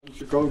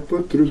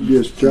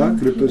Kalpatrubhyascha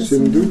kripa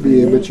sindhu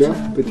bhyevacha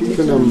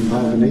patitanam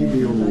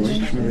bhavanebhyo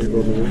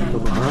vaishnavebhyo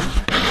namaha.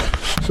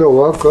 So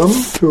welcome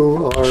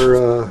to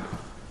our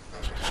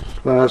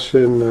class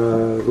in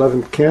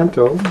 11th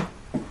Canto.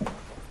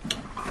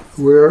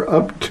 We're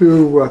up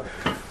to,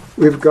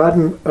 we've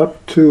gotten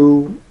up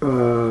to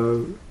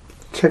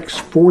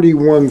text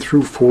 41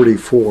 through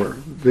 44.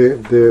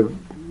 The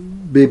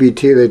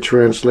BBT, they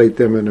translate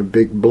them in a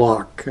big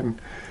block, and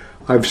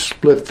I've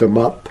split them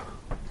up.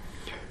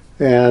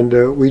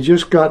 And we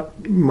just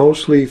got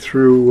mostly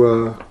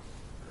through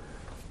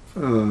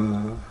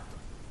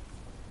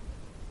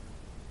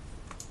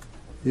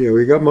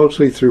we got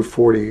mostly through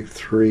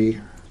 43.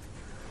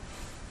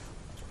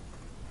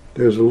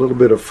 There's a little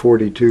bit of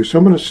 42. So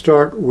I'm going to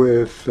start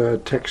with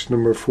text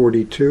number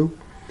 42.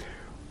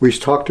 We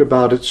talked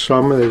about it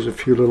some. There's a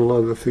few little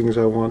other things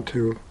I want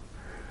to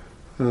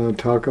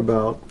talk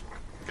about.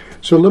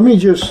 So let me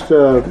just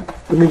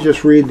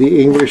read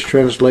the English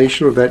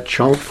translation of that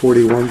chunk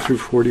 41 through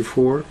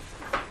 44.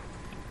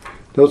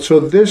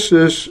 So this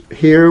is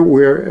here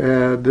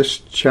where this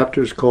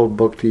chapter is called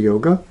Bhakti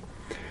Yoga,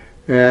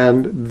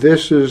 and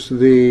this is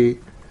the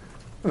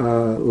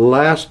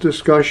last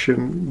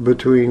discussion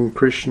between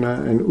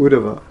Krishna and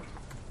Uddhava,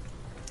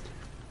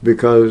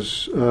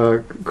 because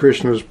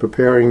Krishna is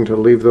preparing to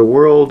leave the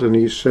world, and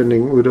he's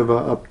sending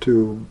Uddhava up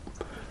to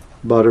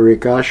Badarik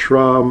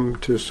Ashram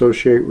to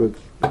associate with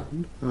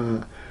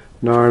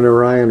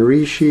Naranarayan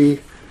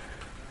Rishi,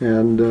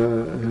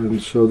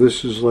 and so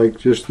this is like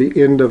just the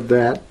end of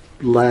that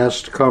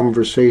last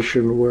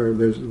conversation where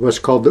there's what's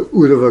called the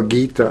Uddhava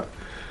Gita,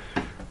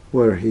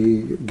 where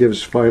he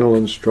gives final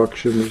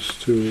instructions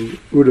to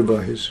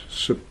Uddhava, his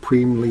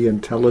supremely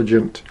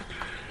intelligent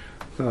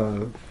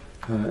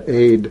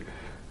aide.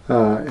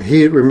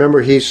 He had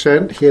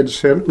sent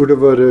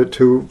Uddhava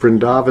to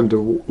Vrindavan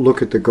to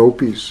look at the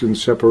gopis in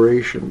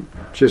separation,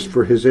 just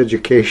for his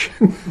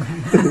education.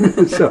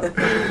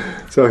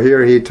 so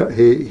here he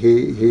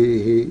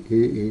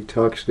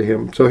talks to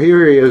him. So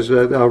here he is.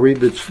 I'll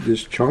read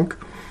this chunk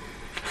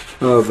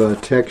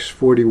of text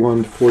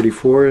 41 to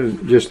 44,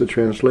 just the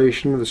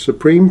translation. The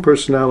Supreme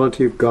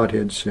Personality of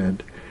Godhead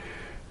said,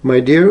 "My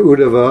dear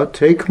Uddhava,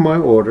 take my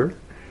order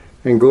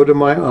and go to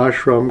my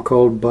ashram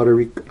called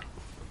Badarika.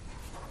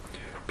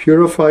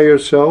 Purify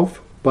yourself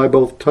by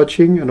both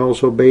touching and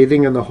also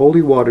bathing in the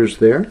holy waters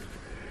there,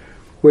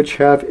 which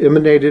have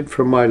emanated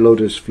from my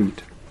lotus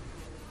feet.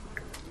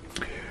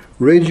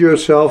 Rid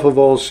yourself of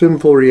all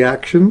sinful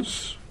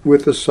reactions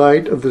with the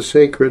sight of the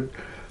sacred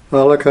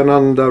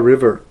Alaknanda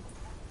river.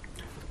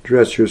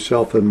 Dress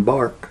yourself in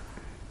bark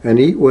and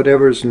eat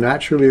whatever is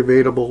naturally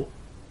available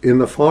in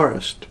the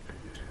forest.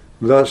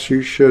 Thus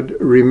you should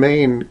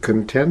remain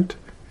content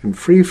and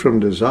free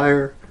from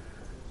desire,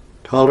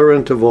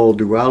 tolerant of all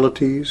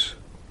dualities,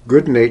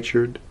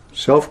 good-natured,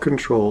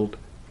 self-controlled,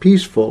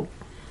 peaceful,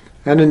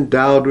 and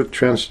endowed with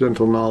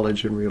transcendental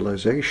knowledge and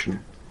realization.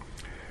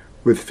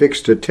 With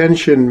fixed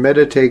attention,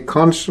 meditate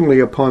constantly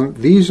upon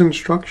these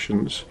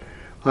instructions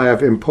I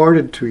have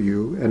imparted to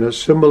you and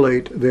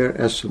assimilate their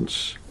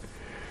essence.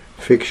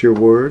 Fix your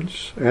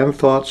words and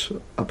thoughts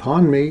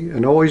upon me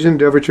and always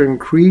endeavor to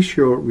increase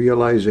your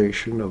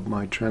realization of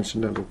my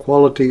transcendental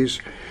qualities.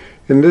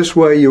 In this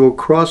way you will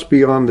cross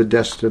beyond the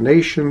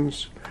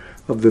destinations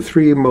of the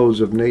three modes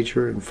of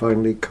nature and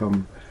finally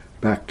come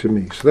back to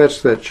me." So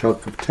that's that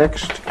chunk of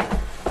text.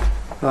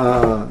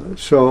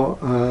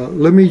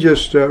 Let me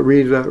just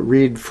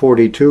read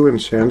 42 in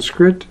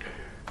Sanskrit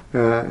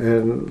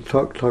and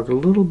talk a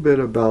little bit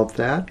about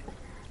that,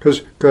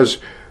 because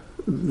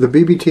the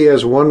BBT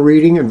has one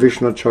reading and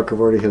Vishnu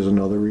Chakravarti has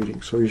another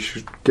reading, so you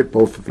should get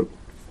both of them.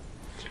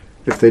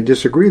 If they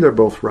disagree, they're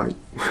both right.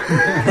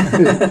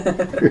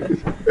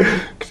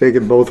 Take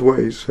it both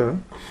ways. Huh?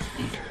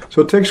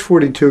 So text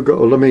 42,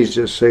 let me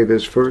just say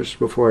this first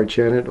before I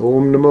chant it.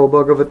 Om Namo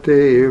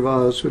Bhagavate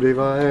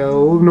Vasudevaya.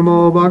 Om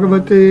Namo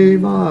Bhagavate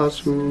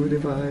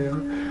Vasudevaya.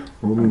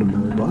 Om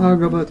Namo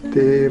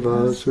Bhagavate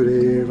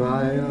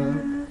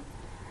Vasudevaya.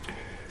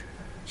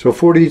 So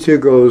 42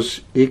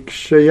 goes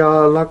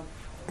Ikshaya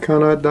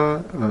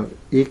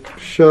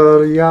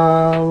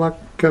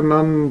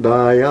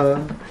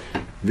Lakanandaya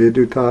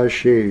Viduta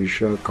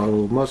Shesha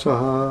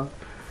Kalmasaha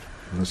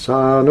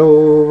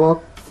Vasano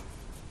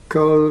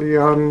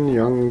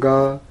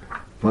Vakalyanyanga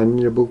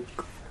Vanyabuk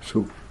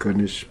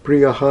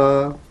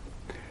Sukhanispriyaha.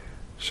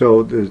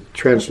 So the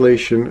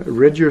translation,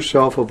 rid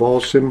yourself of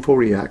all sinful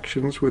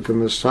reactions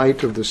within the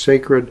sight of the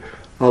sacred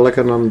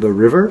Alaknanda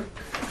river.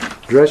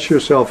 Dress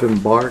yourself in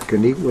bark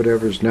and eat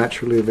whatever is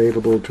naturally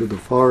available to the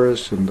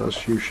forest, and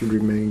thus you should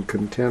remain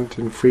content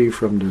and free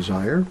from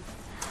desire.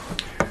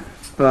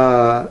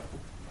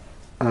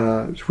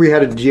 We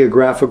had a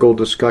geographical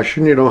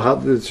discussion. You know how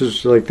this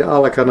is like the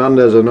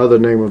Alaknanda is another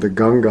name of the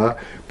Ganga,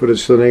 but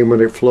it's the name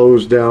when it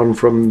flows down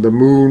from the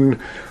moon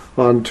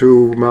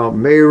onto Mount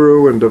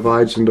Meru and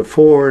divides into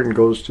four and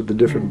goes to the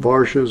different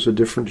varshas, a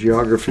different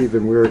geography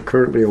than we're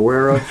currently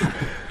aware of.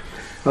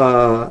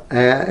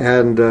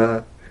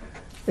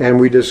 And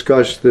we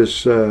discussed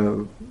this,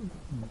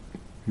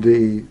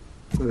 the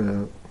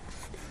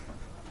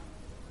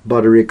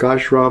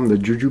Badarikashram, the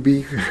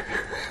jujube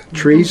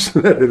trees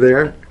that are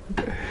there,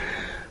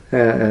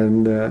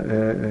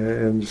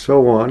 and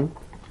so on.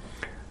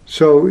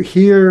 So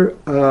here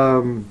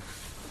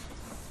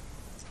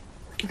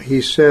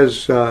he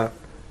says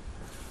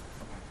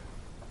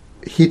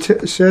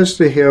says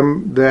to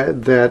him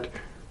that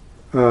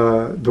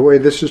the way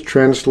this is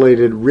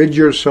translated, rid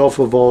yourself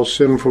of all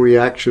sinful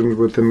reactions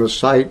with the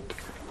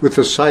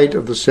sight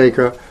of the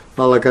sacred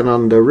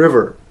Alakananda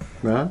river.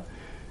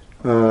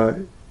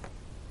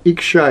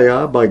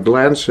 Ikshaya, by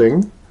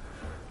glancing,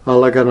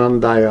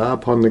 Alakanandaya,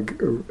 upon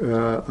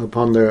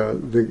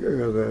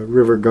the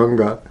river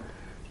Ganga,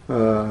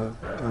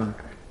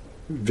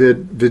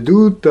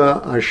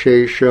 viduta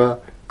ashesha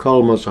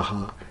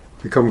kalmasaha,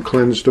 become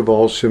cleansed of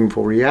all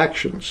sinful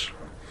reactions.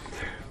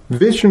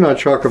 Vishwanath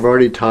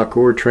Chakravarti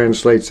Thakur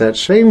translates that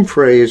same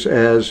phrase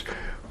as,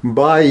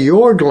 by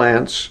your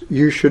glance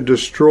you should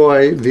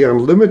destroy the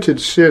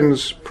unlimited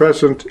sins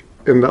present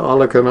in the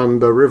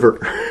Alakananda river.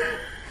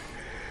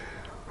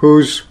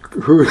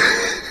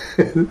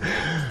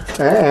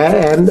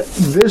 And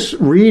this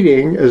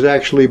reading is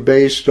actually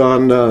based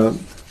on the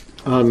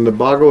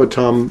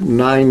Bhagavatam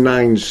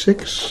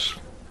 996,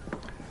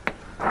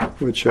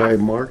 which I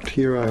marked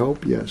here, I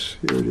hope. Yes,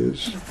 here it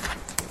is.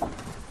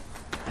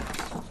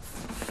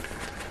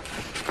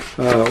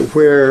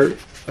 Where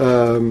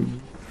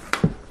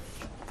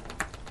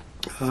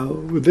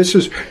this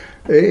is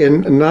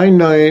in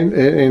 9.9,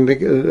 and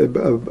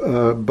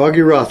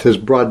Bhagirath has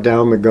brought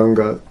down the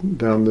Ganga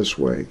down this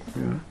way,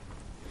 yeah?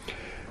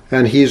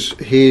 And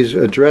he's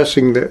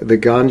addressing the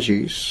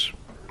Ganges,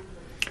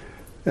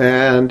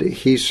 and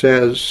he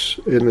says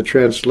in the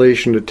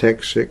translation to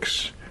text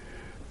 6,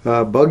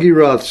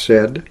 Bhagirath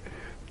said,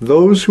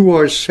 those who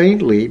are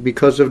saintly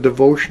because of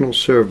devotional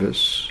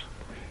service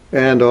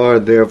and are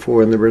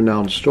therefore in the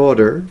renounced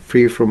order,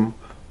 free from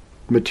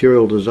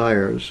material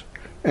desires,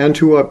 and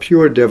who are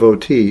pure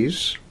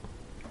devotees,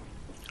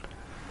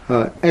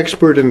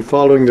 expert in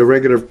following the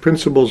regular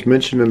principles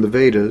mentioned in the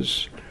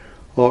Vedas,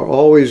 are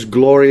always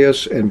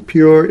glorious and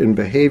pure in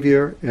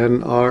behavior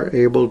and are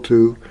able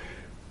to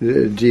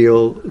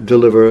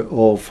deliver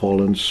all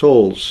fallen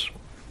souls.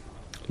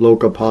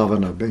 Loka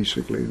Pavana,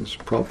 basically, this is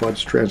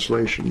Prabhupada's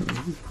translation.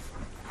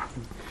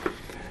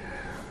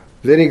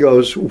 Then he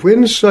goes,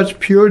 when such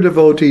pure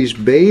devotees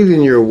bathe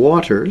in your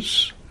water,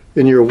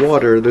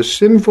 the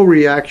sinful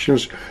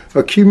reactions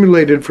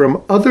accumulated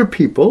from other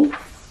people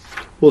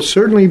will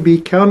certainly be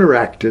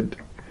counteracted,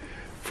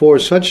 for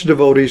such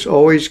devotees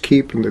always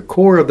keep in the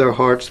core of their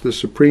hearts the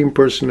Supreme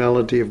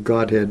Personality of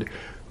Godhead,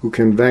 who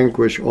can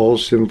vanquish all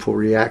sinful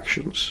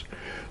reactions.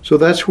 So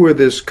that's where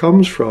this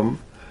comes from.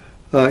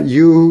 And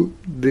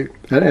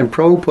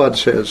Prabhupada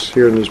says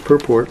here in his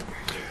purport,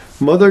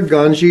 Mother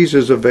Ganges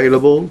is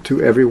available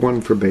to everyone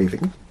for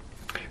bathing.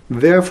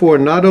 Therefore,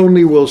 not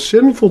only will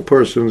sinful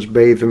persons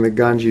bathe in the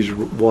Ganges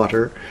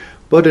water,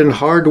 but in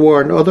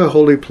Hardwar and other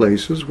holy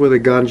places where the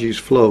Ganges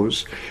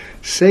flows,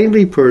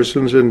 saintly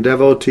persons and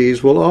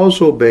devotees will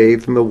also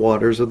bathe in the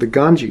waters of the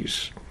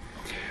Ganges.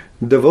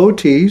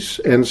 Devotees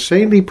and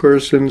saintly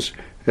persons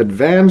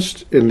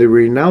advanced in the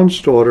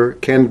renounced order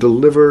can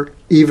deliver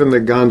even the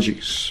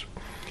Ganges.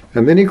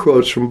 And then he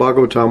quotes from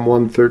Bhagavatam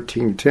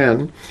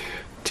 1.13.10,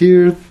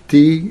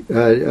 Tirti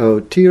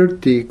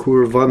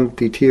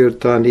kurvanti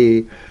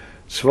tirtani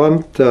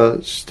svanta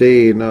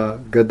stena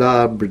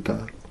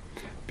gadabrita.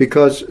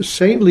 Because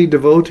saintly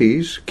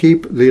devotees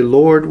keep the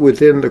Lord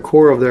within the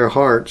core of their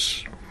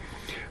hearts,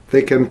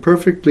 they can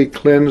perfectly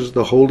cleanse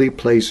the holy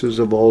places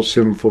of all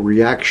sinful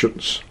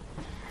reactions.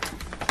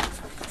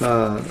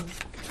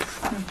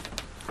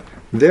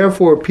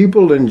 Therefore,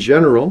 people in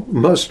general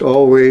must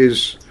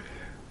always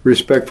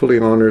respectfully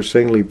honor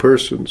saintly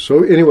persons.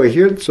 So anyway,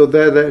 that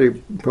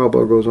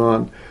Prabhupada goes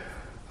on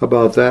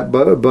about that.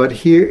 But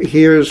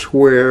here's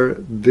where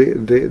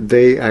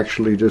they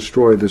actually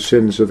destroy the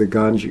sins of the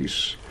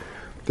Ganges.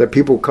 That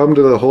people come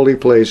to the holy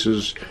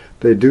places,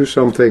 they do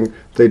something,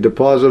 they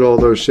deposit all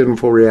their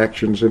sinful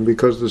reactions, and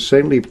because the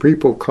saintly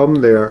people come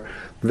there,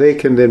 they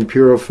can then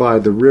purify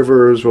the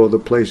rivers or the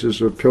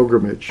places of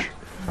pilgrimage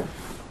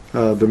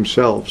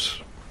themselves,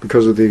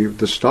 because of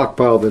the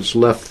stockpile that's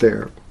left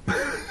there.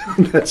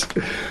 that's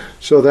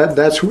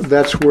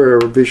where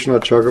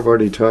Vishwanath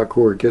Chakravarti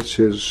Thakur gets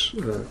his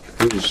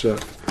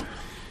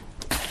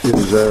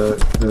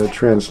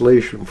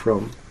translation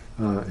from,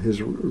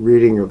 his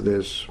reading of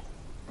this.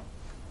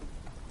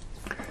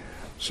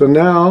 So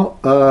now,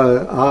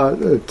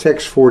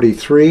 text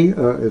 43,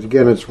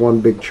 again it's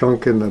one big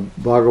chunk in the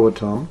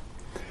Bhagavatam,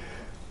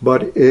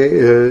 but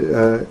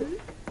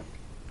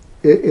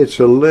it's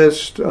a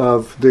list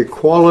of the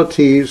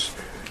qualities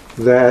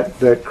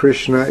that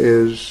Krishna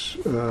is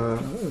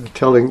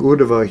telling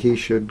Uddhava he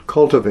should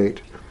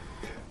cultivate.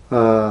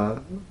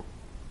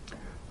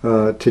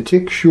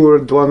 Titikshur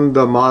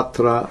dvanda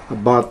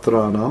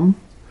matranam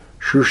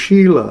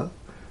shushila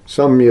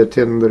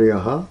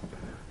samyatendriyaha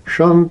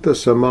Shanta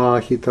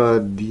Samahita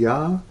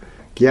Dhya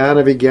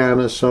Jnana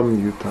Vijnana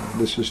Samyuta.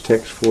 This is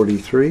text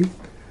 43.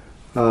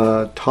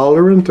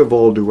 tolerant of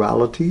all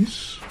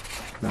dualities.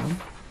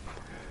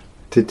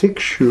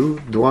 Titikshu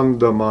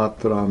dvanda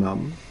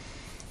matranam.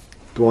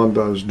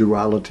 Dvanda is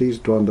dualities,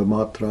 dvanda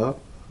matra,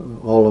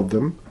 all of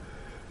them.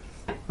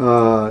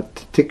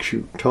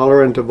 Titikshu,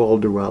 tolerant of all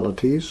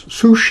dualities.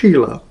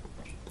 Sushila.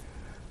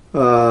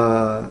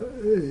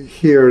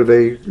 Here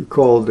they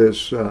call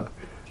this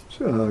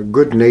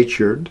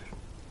good-natured.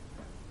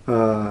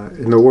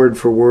 In the word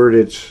for word,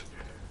 it's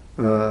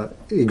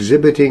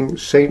exhibiting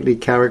saintly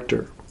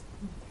character.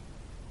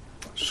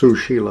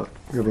 Sushila,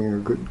 having a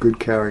good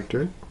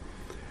character.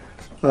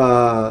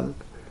 Samyata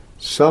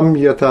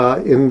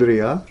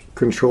indriya,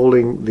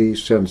 controlling the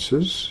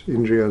senses.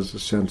 Indriya is the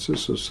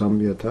senses, so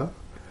samyata.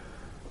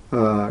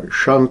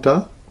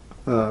 Shanta,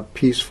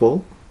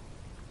 peaceful.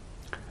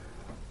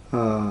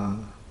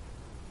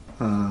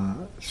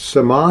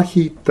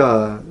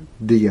 Samahita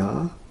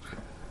diya,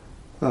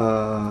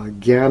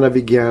 jnana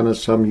vijnana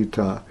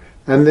samyuta.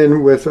 And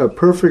then with a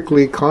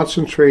perfectly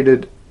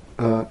concentrated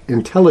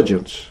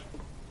intelligence.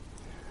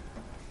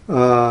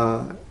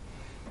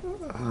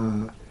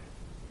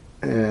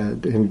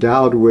 And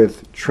endowed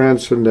with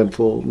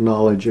transcendental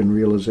knowledge and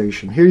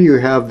realization. Here you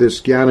have this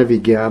jnana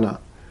vijnana,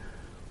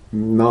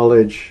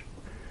 knowledge.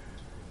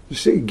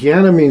 See,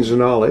 jnana means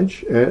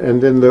knowledge,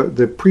 and then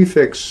the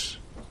prefix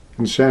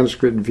in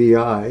Sanskrit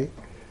vi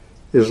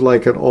is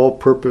like an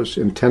all-purpose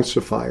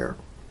intensifier.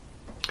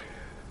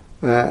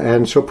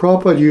 And so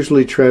Prabhupada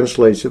usually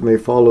translates it, and they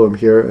follow him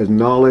here, as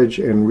knowledge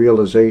and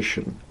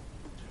realization.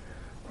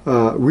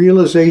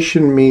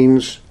 Realization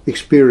means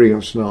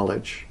experience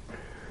knowledge.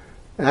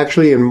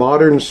 Actually, in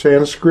modern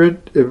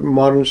Sanskrit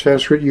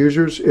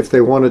users, if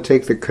they want to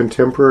take the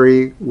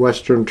contemporary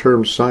Western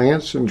term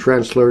science and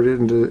translate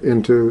it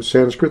into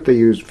Sanskrit, they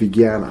use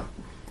vijnana.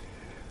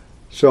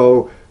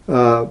 So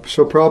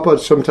Prabhupada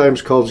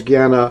sometimes calls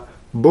jnana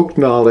book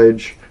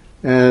knowledge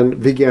and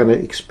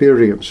vijnana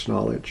experience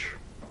knowledge.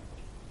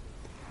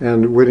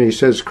 And when he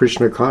says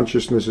Krishna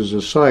consciousness is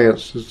a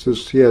science,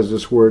 he has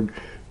this word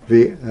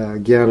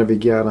jnana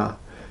vijnana.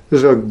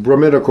 There's a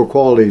Brahminical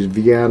qualities,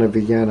 vijnana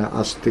vijnana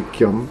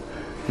astikyam,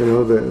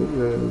 the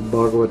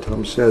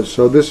Bhagavatam says.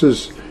 So this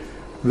is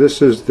this,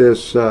 so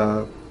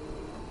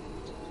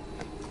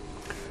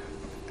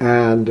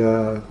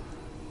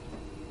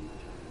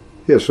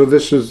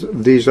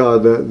these are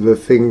the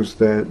things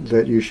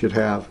that you should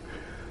have,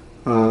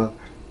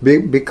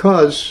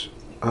 because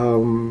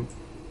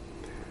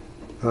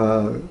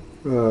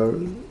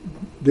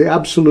the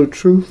absolute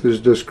truth is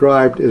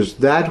described as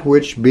that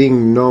which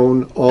being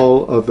known,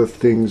 all other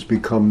things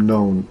become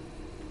known.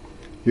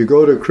 You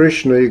go to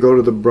Krishna, you go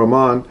to the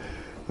Brahman,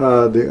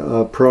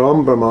 the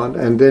Param Brahman,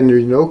 and then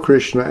you know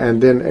Krishna,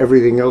 and then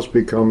everything else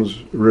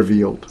becomes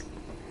revealed.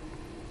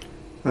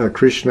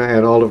 Krishna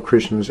and all of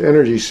Krishna's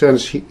energy,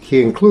 since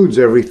he includes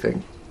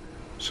everything.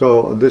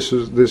 So this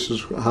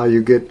is how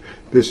you get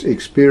this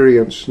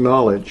experience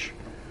knowledge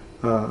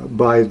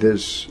by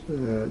this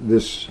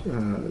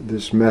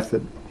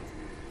method.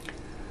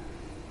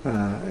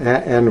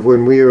 And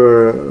when we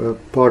were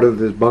part of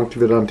the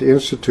Bhaktivedanta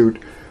Institute,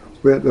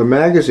 the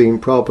magazine,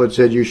 Prabhupada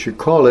said you should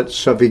call it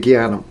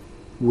Savijnanam,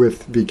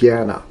 with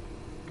Vijnana,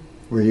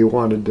 where he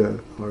wanted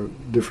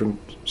different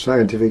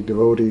scientific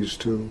devotees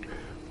to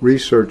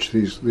research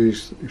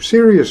these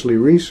seriously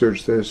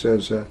research this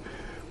as a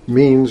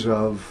means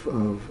of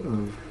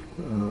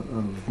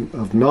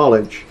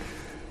knowledge.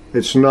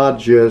 It's not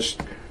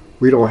just,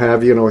 we don't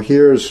have,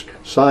 here's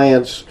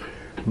science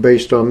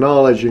based on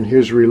knowledge, and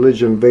here's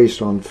religion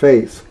based on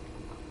faith.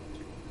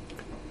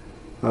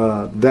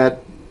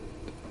 That,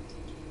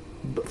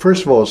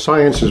 first of all,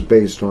 science is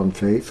based on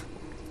faith,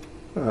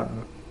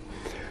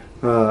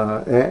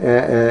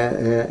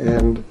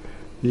 and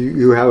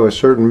you have a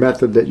certain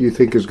method that you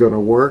think is going to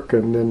work,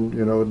 and then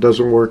it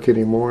doesn't work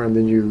anymore, and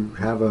then you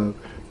have a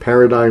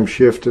paradigm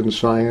shift in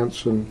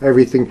science, and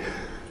everything.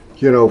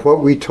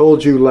 What we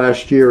told you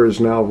last year is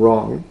now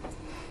wrong.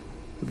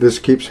 This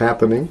keeps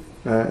happening,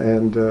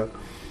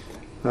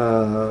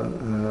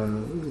 Anyway,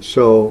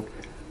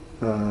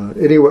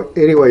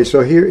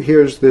 so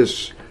here's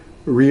this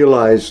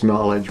realized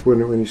knowledge.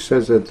 When he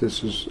says that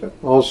this is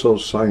also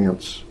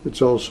science,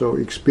 it's also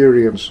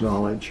experience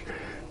knowledge,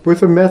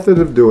 with a method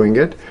of doing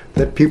it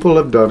that people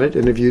have done it,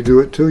 and if you do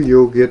it too,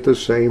 you'll get the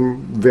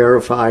same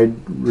verified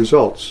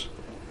results.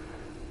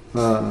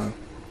 But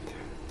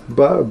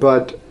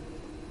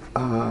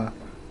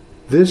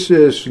this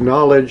is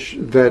knowledge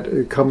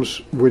that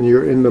comes when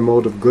you're in the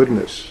mode of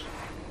goodness.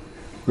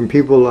 When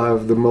people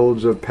have the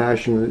modes of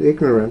passion and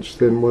ignorance,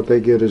 then what they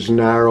get is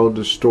narrow,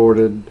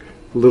 distorted,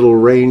 little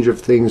range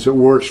of things that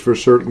works for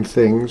certain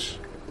things.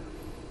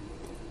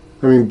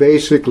 I mean,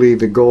 basically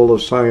the goal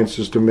of science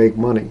is to make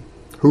money.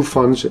 Who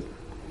funds it?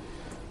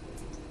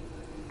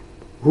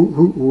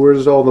 Where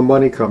does all the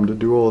money come to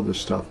do all this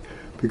stuff?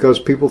 Because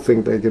people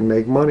think they can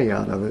make money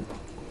out of it.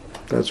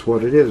 That's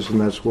what it is,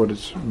 and that's what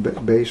it's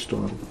based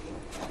on.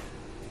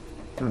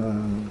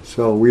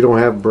 So we don't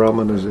have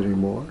brahmanas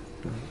anymore.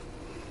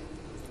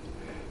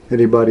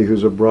 Anybody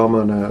who's a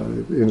brahmana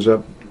ends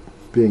up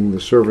being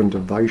the servant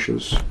of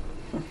Vaishyas.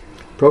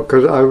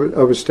 because I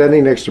was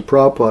standing next to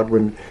Prabhupada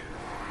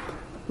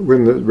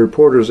when the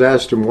reporters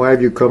asked him, "Why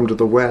have you come to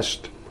the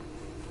West?"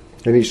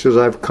 And he says,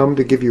 "I've come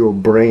to give you a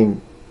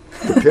brain.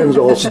 The pens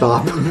all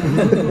stop."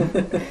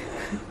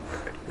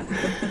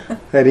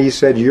 And he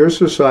said, "Your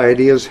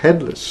society is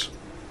headless."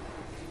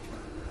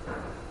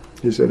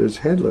 He said, "It's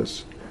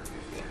headless."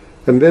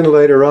 And then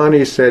later on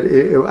he said,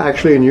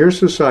 "Actually, in your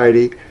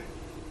society,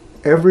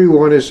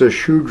 everyone is a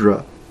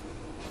Shudra,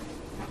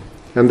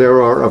 and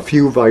there are a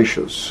few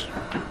Vaishyas."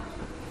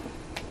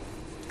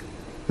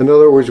 In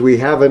other words, we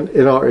haven't,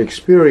 in our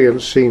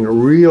experience, seen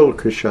real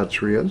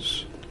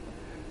Kshatriyas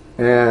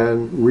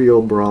and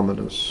real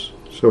Brahmanas.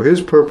 So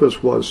his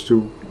purpose was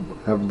to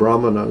have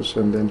Brahmanas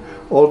and then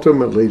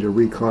ultimately to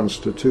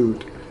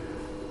reconstitute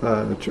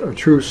a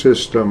true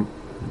system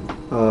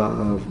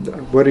of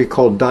what he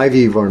called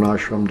Daivi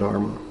Varnashram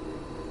Dharma.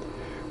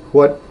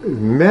 What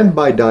meant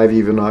by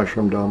Daivi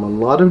Varnashram Dharma, a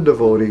lot of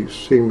devotees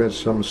see that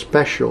some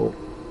special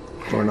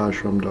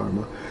Varnashram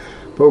Dharma.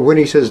 But when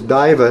he says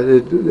Daiva,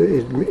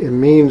 it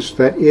means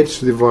that it's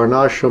the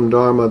Varnashram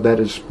Dharma that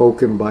is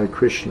spoken by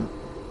Krishna.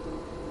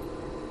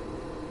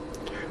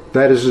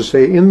 That is to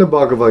say, in the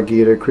Bhagavad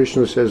Gita,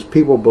 Krishna says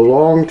people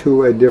belong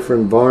to a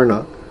different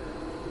Varna,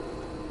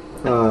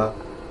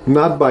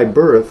 not by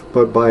birth,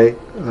 but by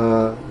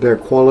their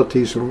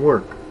qualities and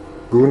work.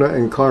 Guna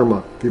and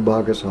karma,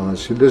 vibhagasaha.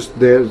 So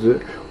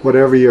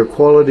whatever your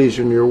qualities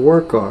and your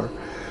work are.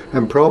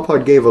 And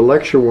Prabhupada gave a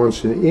lecture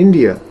once in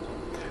India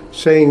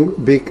saying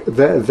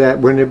that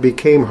when it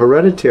became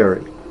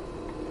hereditary,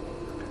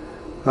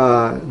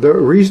 the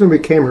reason it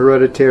became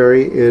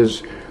hereditary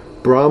is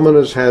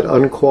Brahmanas had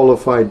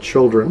unqualified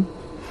children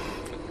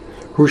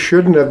who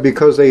shouldn't have,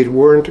 because they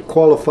weren't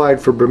qualified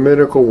for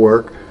Brahminical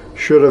work,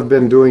 should have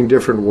been doing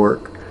different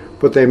work,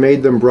 but they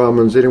made them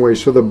Brahmins anyway.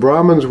 So the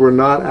Brahmins were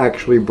not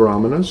actually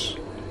Brahmanas,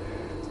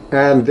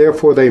 and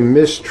therefore they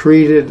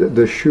mistreated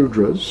the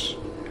Shudras,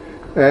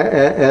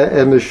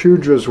 and the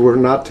Shudras were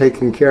not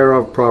taken care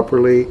of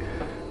properly,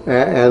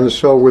 and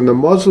so when the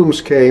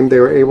Muslims came, they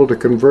were able to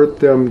convert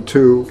them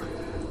to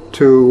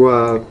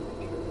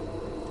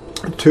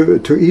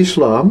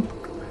Islam,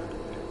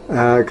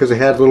 because they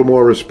had a little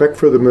more respect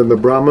for them than the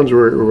Brahmins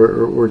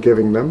were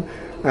giving them.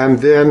 And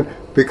then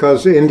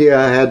because India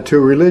had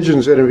two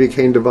religions, and it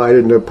became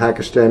divided into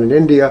Pakistan and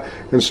India,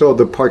 and so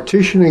the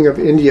partitioning of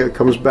India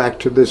comes back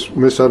to this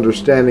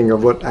misunderstanding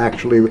of what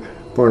actually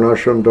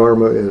Varnashram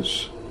Dharma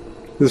is.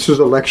 This is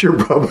a lecture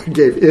Prabhupada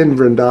gave in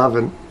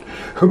Vrindavan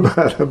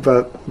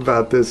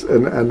about this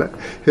and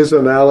his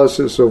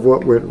analysis of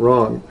what went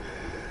wrong.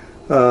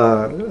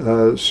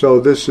 So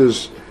this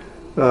is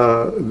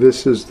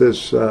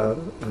this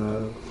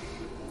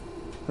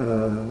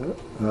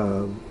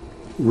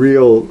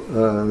real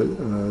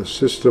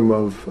system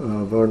of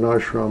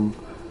Varnashram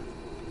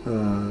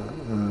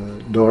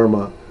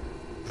Dharma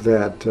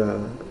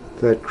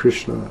that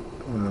Krishna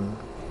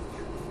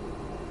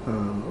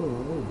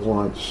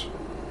wants,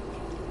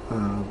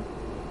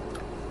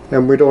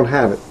 and we don't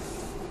have it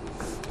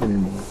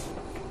anymore.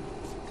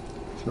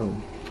 So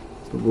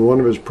one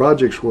of his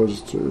projects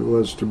was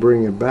to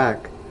bring it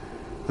back.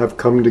 "I've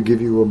come to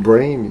give you a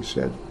brain," he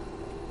said.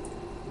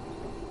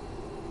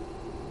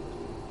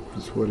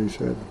 That's what he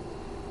said.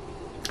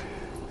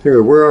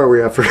 Anyway, where are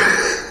we after?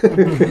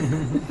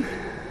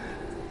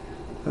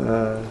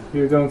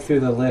 We were going through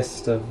the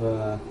list of...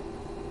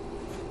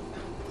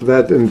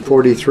 that in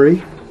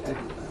 43? I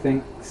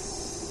think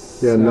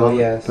Yeah, so,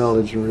 yes.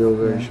 Knowledge and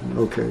realization.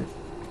 Yeah. Okay.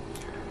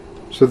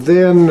 So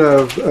then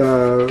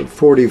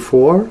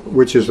 44,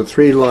 which is a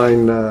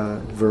 3-line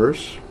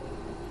verse,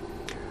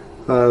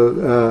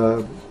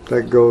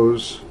 that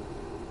goes,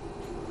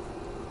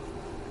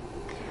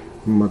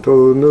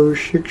 Mato no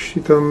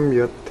shikshitam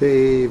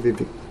yate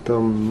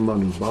viviktam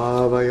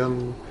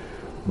anubhavayan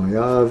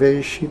maya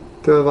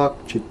veshita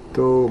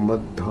vakchito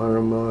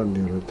madharma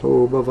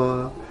nirato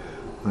bhava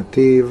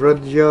ati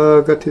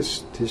vrajya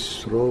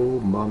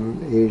gatistisro mam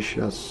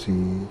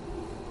eshasi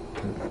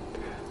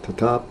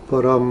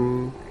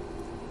tataparam.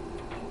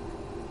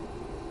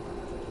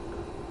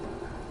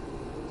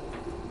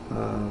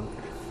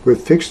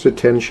 With fixed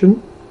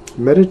attention,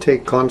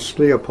 meditate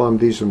constantly upon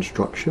these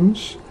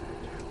instructions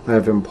I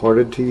have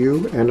imparted to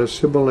you and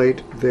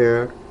assimilate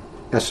their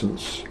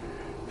essence.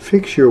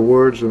 Fix your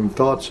words and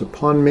thoughts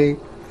upon me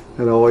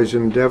and always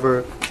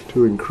endeavor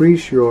to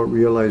increase your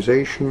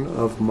realization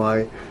of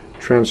my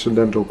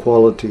transcendental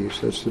qualities.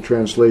 That's the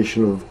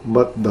translation of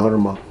Mat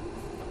Dharma.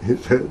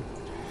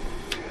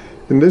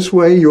 In this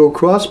way, you will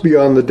cross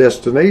beyond the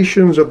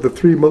destinations of the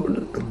three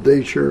modes of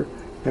nature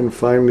and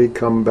finally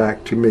come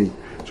back to me.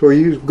 So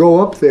you go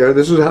up there.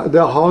 This is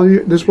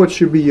this is what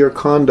should be your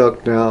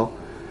conduct now.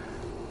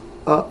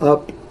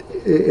 Up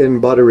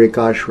in Badarik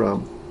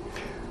Ashram.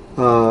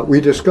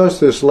 We discussed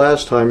this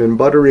last time. In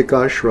Badarik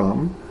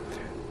Ashram,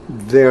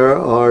 there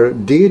are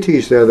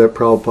deities there that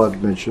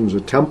Prabhupada mentions. A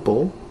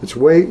temple. It's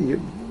way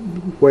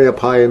up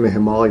high in the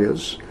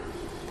Himalayas,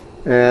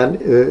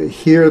 and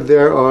here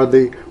there are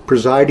the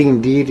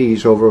presiding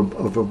deities of a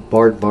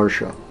Bharat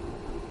Varsha.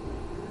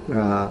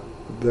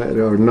 that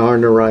are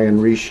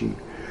Nar-Narayan Rishi.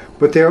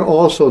 But they're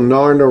also,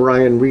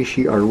 Nar-Narayan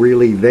Rishi are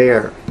really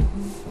there.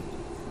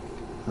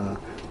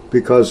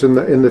 Because in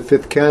the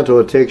 5th canto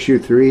it takes you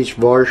through each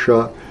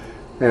Varsha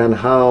and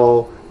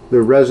how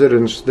the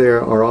residents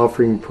there are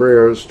offering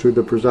prayers to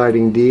the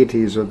presiding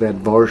deities of that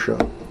Varsha.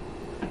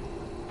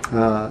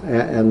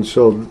 And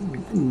so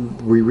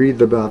we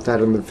read about that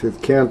in the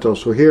 5th canto.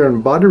 So here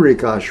in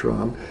Badarik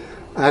Ashram,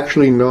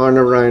 actually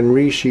Nar-Narayan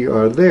Rishi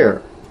are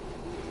there.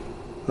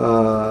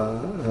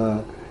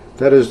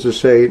 That is to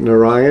say,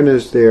 Narayan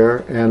is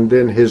there, and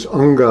then his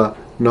Anga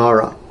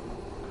Nara.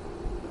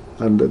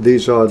 And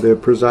these are the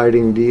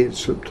presiding deities,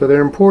 so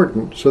they're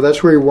important. So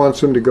that's where he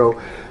wants them to go.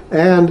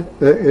 And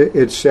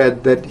it's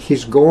said that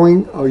he's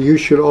going, or you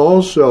should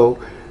also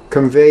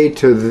convey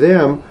to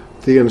them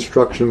the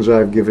instructions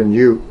I've given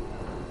you.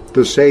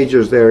 The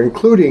sages there,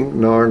 including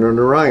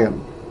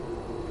Nar-Narayan.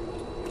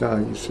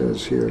 He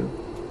says here.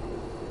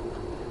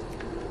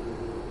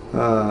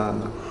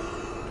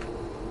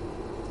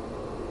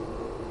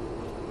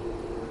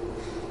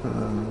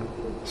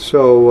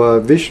 So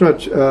Vishnu,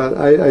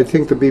 I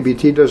think the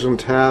BBT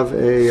doesn't have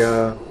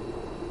a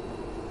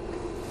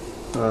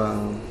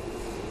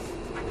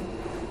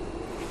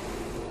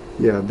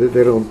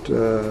they don't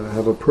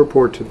have a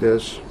purport to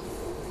this.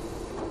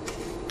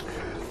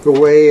 The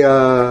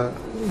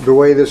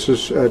way this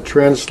is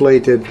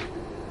translated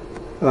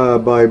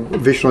by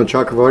Vishnu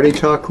Chakravarti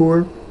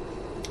Thakur,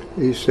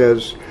 he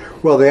says,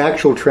 well, the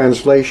actual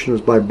translation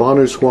is by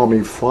Bhanu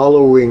Swami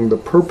following the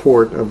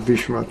purport of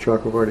Vishnu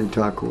Chakravarti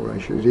Thakur.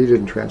 He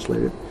didn't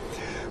translate it.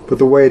 But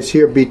the way it's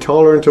here, be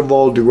tolerant of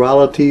all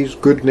dualities,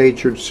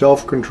 good-natured,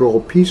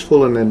 self-controlled,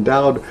 peaceful and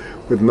endowed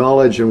with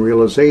knowledge and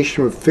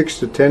realization, with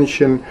fixed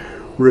attention,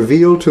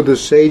 reveal to the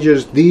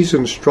sages these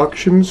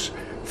instructions,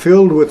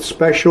 filled with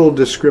special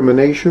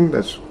discrimination,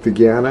 that's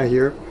Vijnana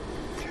here,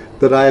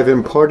 that I have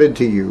imparted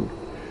to you.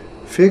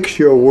 Fix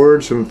your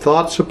words and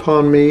thoughts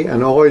upon me,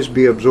 and always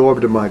be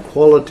absorbed in my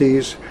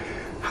qualities.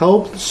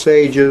 Help the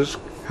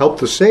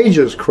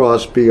sages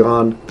cross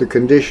beyond the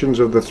conditions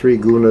of the 3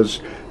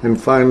 gunas, and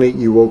finally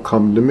you will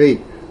come to me.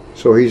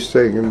 So he's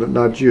saying that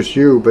not just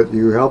you, but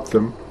you help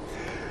them.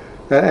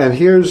 And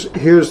here's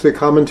the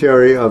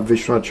commentary of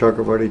Vishnu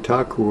Chakravarti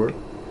Thakur.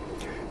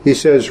 He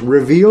says,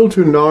 reveal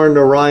to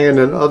Nar-Narayan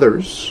and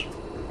others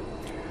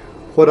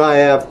what I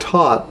have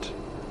taught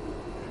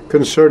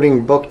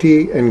concerning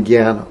bhakti and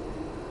jnana.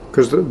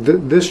 Because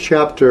this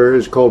chapter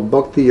is called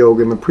Bhakti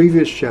Yoga, and the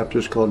previous chapter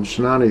is called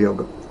Jnana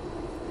Yoga.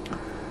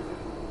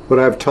 What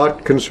I've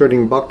taught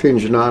concerning Bhakti and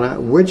Jnana,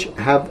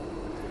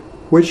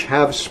 which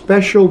have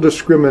special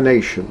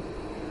discrimination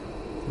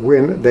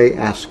when they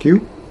ask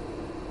you.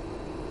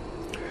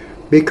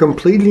 Be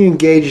completely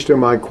engaged in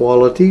my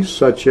qualities,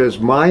 such as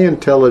my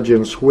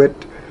intelligence,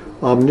 wit,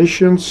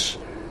 omniscience,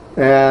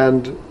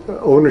 and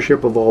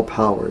ownership of all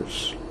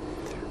powers.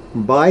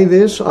 By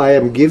this, I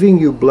am giving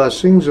you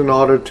blessings in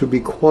order to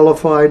be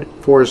qualified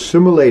for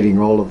assimilating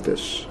all of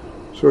this.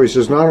 So he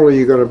says, not only are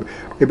you going to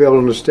be able to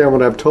understand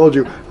what I've told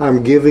you,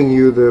 I'm giving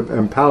you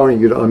empowering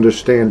you to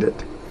understand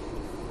it.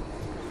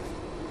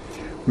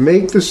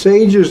 Make the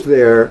sages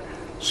there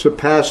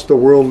surpass the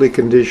worldly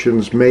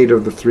conditions made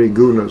of the 3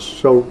 gunas.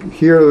 So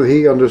here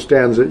he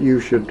understands that you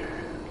should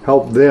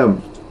help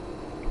them.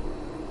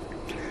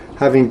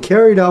 Having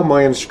carried out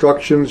my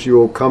instructions, you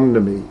will come to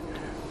me.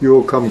 You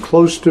will come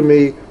close to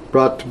me,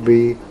 brought to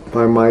me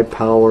by my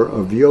power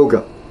of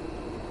yoga.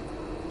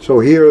 So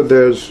here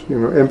there's,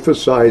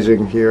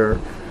 emphasizing here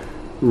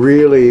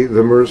really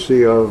the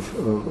mercy of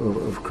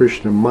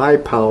Krishna. My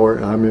power,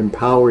 I'm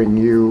empowering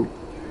you.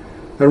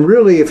 And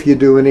really if you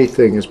do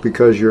anything, it's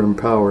because you're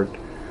empowered.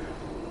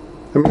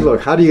 I mean,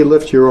 look, how do you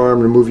lift your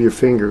arm and move your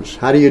fingers?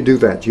 How do you do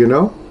that? Do you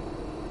know?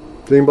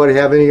 Does anybody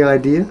have any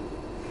idea?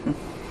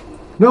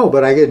 No,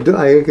 but I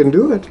can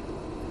do it.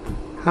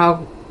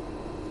 How?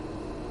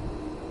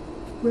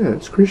 Yeah,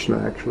 it's Krishna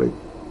actually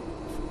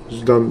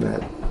who's done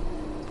that.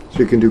 So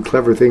you can do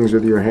clever things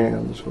with your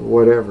hands or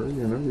whatever,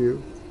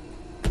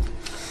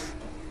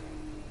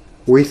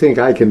 We think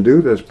I can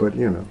do this, but do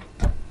you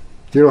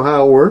know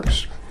how it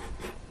works?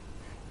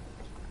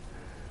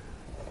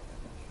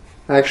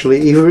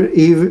 Actually,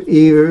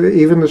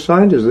 even the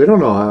scientists, they don't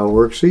know how it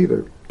works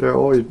either. They're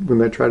always, when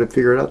they try to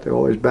figure it out, they're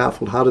always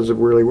baffled. How does it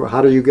really work?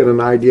 How do you get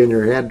an idea in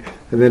your head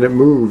and then it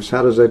moves?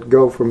 How does that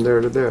go from there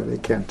to there? They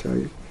can't tell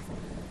you.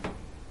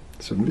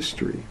 It's a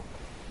mystery.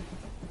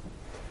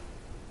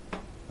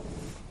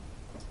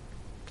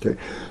 Okay,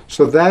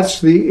 so that's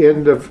the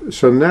end of.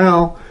 So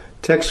now,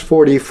 text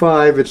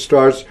 45. It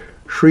starts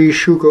Sri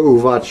Shuka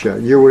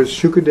Uvacha. You were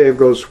Shukadev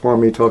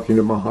Goswami talking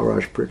to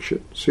Maharaj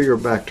Parikshit. So you're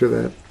back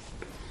to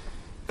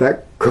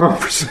that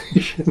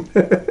conversation.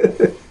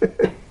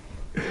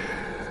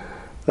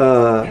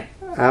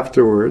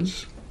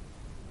 Afterwards,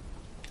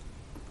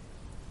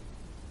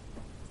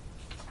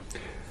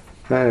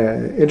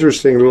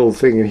 interesting little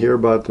thing in here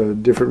about the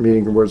different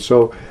meaning of words.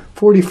 So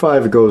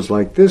 45 goes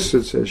like this.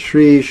 It says,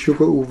 Sri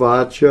Shuka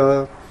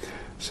Uvacha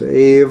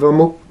Saeva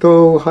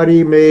Mukto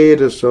Hari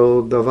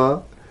Medaso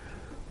Dava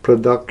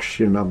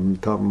Pradakshinam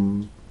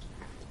Tam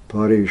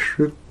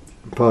parishristya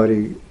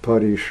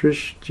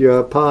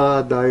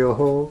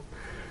padayoho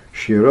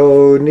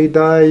shiro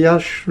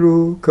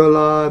nidayashru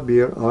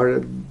kalabir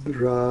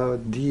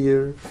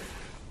ardradir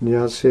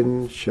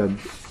nyasin shad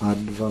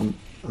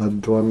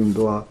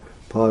advandva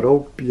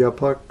paropya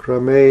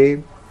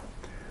pakrame.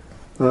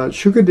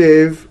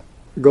 Shukadev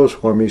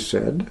Goswami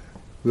said,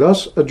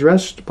 thus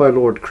addressed by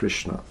Lord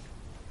Krishna,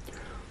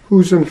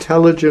 whose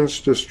intelligence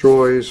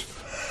destroys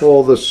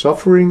all the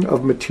suffering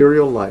of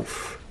material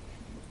life.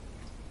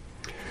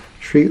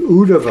 Sri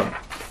Uddhava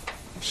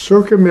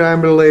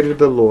circumambulated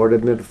the Lord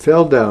and then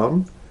fell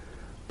down,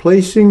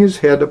 placing his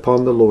head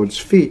upon the Lord's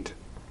feet.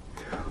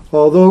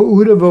 Although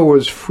Uddhava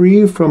was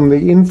free from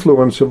the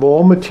influence of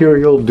all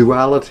material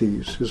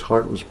dualities, his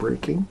heart was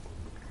breaking.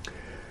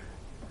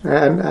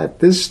 And at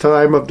this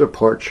time of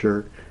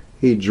departure,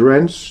 he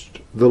drenched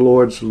the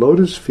Lord's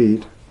lotus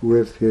feet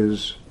with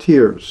his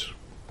tears.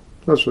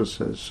 That's what it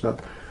says.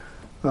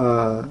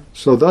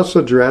 So thus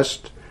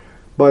addressed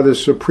by the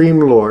Supreme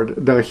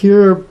Lord. Now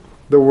here,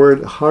 the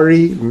word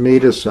Hari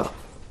Medasa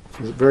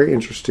is a very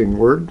interesting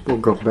word. We'll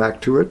go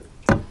back to it.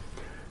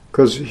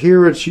 Because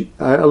here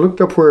I looked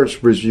up where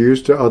it was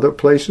used to other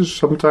places.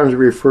 Sometimes it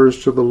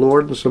refers to the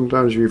Lord and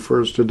sometimes it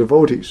refers to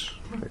devotees,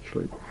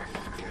 actually.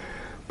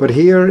 But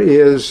here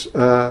is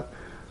Hari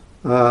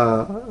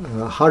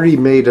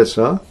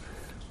Medasa.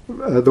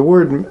 The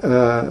word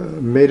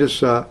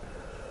Medasa,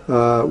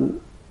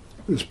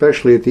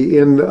 especially at the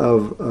end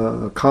of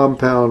a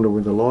compound or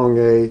with a long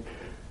A,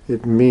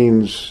 it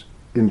means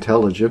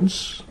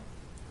intelligence.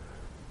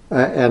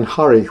 And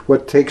Hari,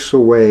 what takes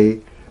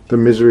away the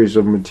miseries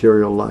of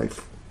material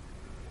life.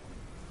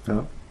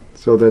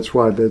 So that's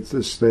why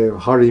this name,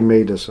 Hari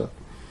Medasa.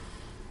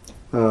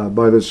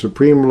 By the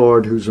Supreme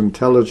Lord, whose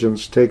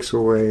intelligence takes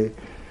away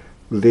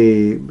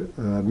the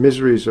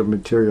miseries of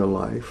material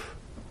life.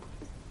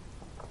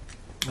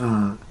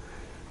 And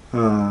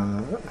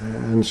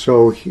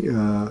so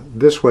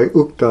this way,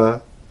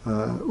 Uddhava,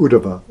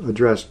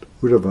 addressed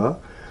Uddhava,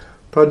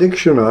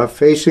 Pradikshana,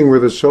 facing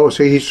with the soul,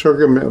 so he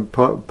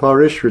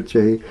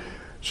Parishrite,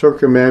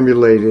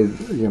 circumambulated,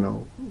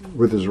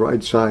 with his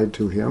right side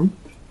to him.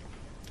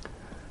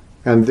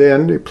 And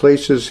then he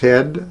placed his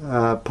head,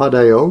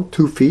 padayo,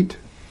 2 feet,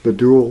 the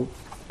dual,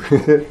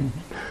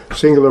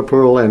 singular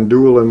plural and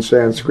dual in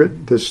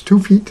Sanskrit. There's 2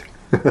 feet,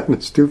 and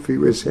it's 2 feet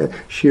with his head.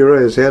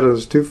 Shira, his head on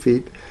his 2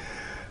 feet.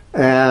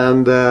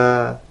 And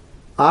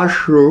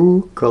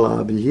ashru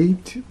kalabhi,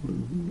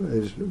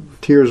 his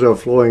tears are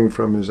flowing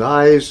from his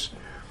eyes.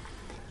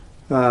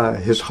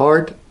 His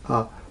heart,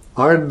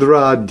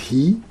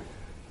 ardradhi,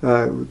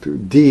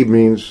 D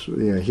means,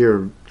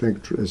 here,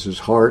 think as his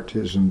heart,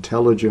 his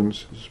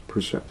intelligence,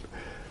 his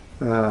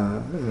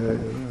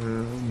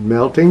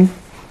melting.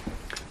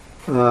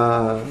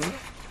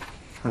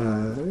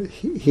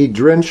 He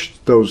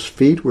drenched those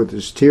feet with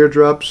his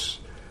teardrops.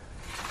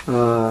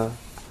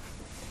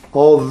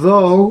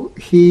 Although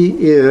he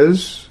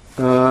is,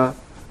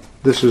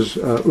 this is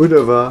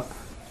Uddhava,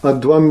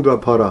 advandva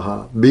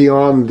paraha,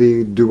 beyond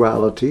the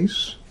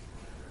dualities.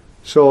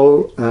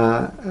 So,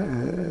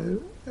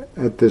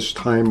 at this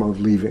time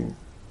of leaving.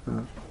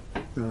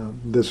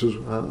 This is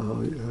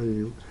how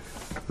you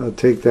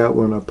take that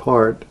one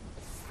apart.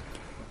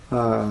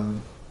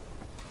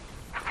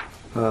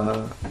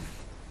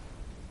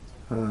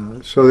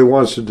 So he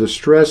wants to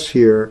distress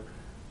here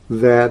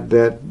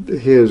that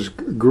his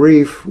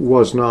grief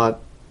was not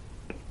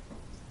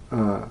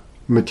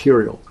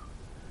material.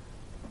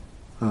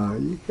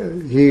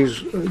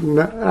 He's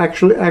not,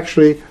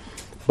 actually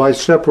by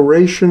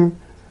separation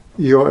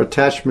your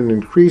attachment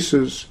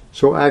increases.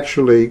 So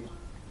actually,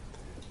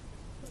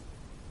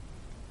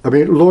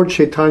 Lord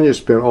Chaitanya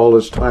spent all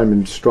his time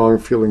in strong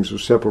feelings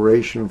of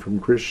separation from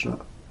Krishna.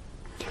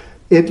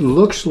 It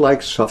looks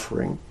like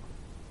suffering.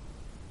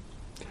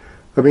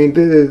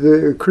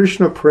 The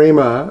Krishna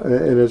Prema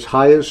in its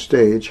highest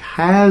stage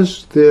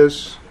has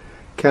this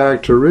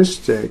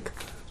characteristic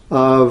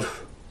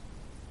of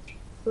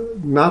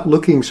not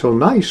looking so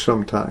nice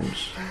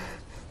sometimes,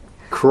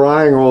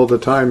 crying all the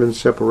time in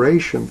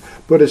separation,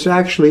 but it's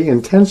actually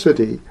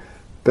intensity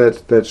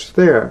that's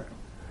there.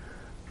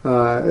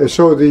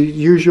 So the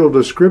usual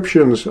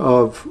descriptions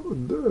of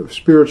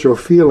spiritual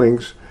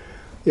feelings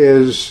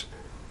is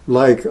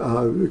like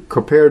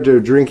compared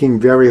to drinking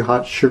very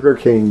hot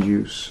sugarcane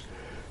juice.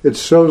 It's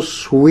so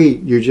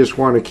sweet you just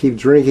want to keep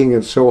drinking.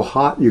 It's so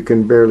hot you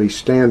can barely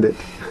stand it.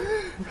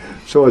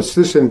 So it's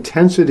this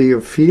intensity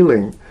of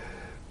feeling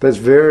that's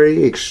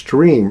very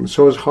extreme.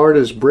 So his heart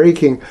is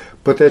breaking,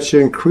 but that's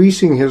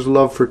increasing his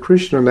love for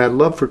Krishna. And that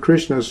love for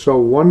Krishna is so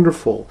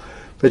wonderful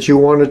that you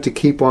want it to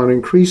keep on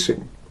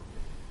increasing.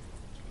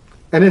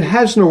 And it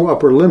has no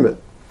upper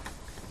limit,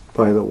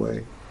 by the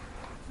way.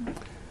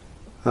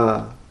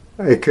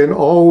 It can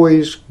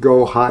always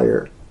go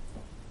higher.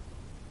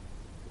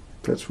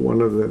 That's one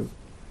of the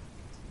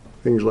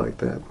things like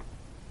that.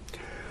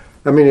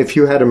 If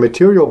you had a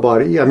material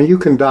body, you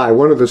can die.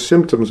 One of the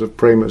symptoms of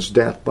prema is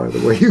death, by the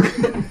way.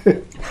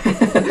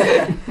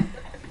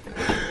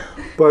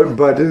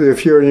 But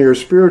if you're in your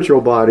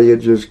spiritual body,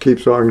 it just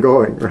keeps on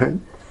going, right?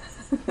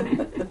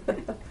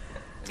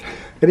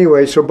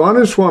 Anyway, so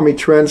Bhanuswami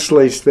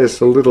translates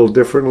this a little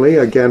differently,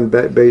 again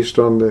based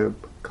on the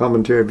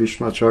commentary of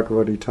Vishwanath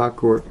Chakravarti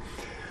Thakur.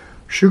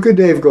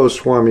 Shukadev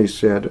Goswami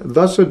said,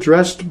 thus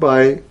addressed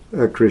by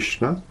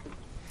Krishna,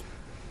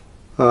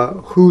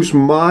 whose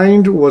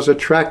mind was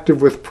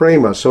attractive with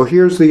prema. So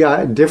here's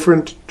the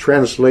different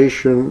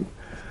translation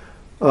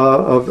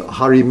of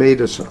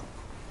Harimedasa.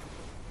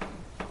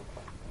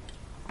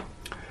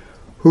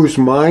 Whose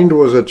mind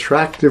was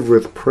attractive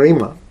with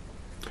prema.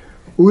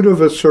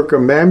 Uddhava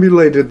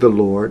circumambulated the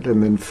Lord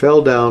and then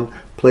fell down,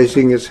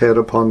 placing his head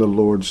upon the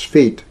Lord's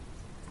feet.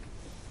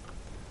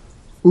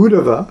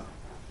 Uddhava,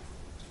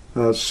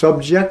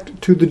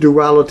 subject to the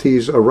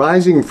dualities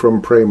arising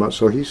from prema,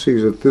 so he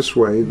sees it this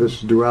way,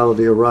 this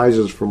duality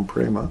arises from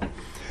prema.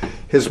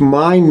 His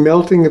mind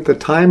melting at the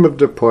time of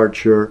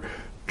departure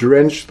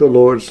drenched the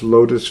Lord's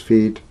lotus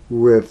feet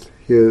with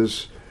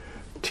his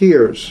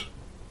tears.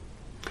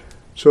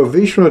 So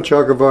Vishwanath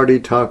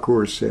Chakravarti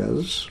Thakur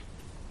says,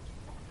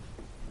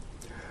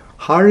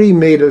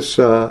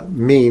 Harimedasa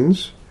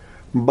means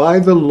by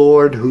the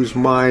Lord whose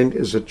mind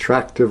is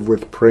attractive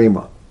with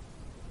prema.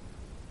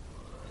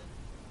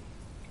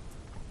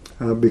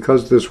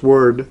 Because this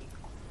word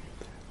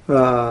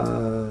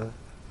Medasa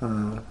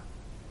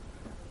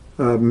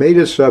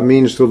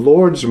means the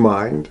Lord's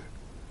mind,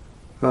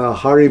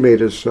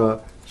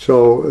 Harimedasa,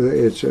 so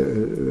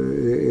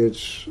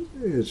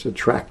it's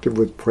attractive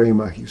with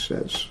prema, he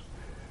says.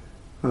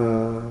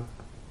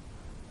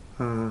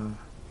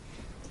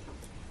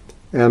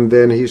 And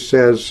then he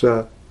says,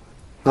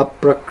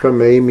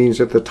 aprakrame means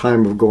at the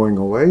time of going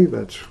away.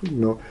 That's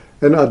and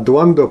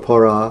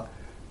adwandapara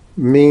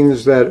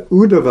means that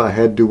Uddhava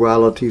had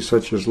duality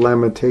such as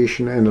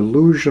lamentation and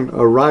illusion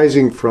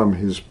arising from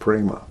his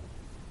prema.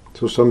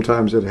 So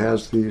sometimes it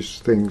has these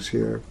things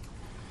here.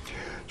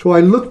 So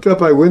I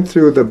went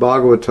through the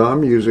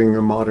Bhagavatam using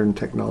a modern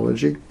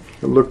technology.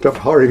 I looked up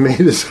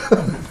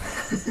Harimedasa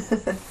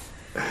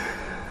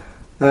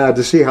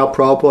to see how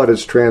Prabhupada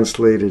has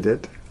translated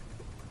it.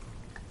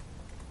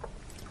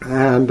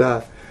 And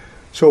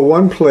so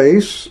one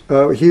place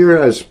here,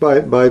 as by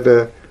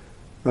the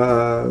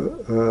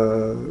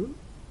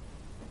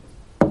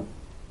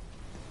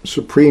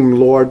Supreme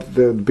Lord,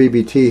 the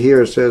BBT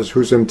here says,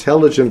 whose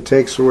intelligence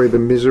takes away the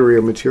misery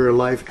of material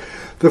life.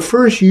 The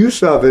first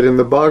use of it in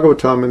the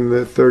Bhagavatam in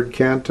the 3rd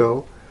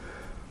canto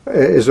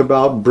is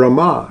about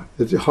Brahma.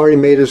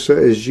 Harimedasa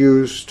is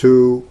used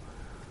to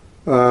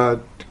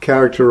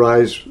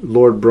characterize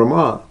Lord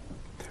Brahma,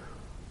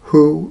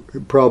 who,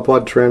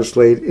 Prabhupada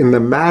translate, in the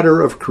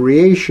matter of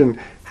creation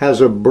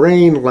has a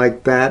brain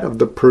like that of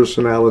the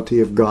personality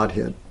of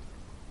Godhead.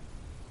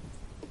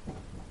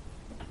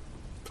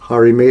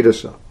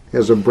 Harimedasa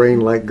has a brain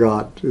like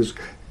God. In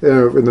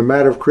the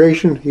matter of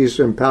creation, he's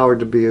empowered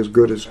to be as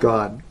good as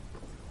God.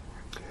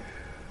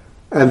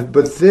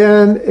 But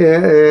then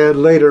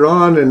later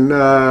on in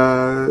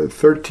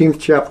 13th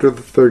chapter of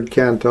the 3rd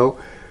canto,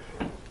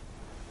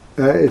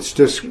 it's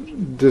just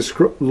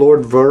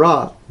Lord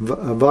Varahadev,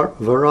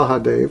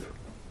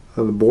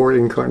 the boar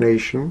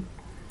incarnation,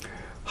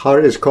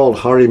 is called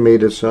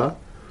Harimedasa,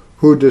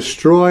 who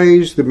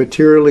destroys the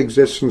material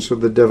existence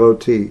of the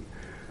devotee.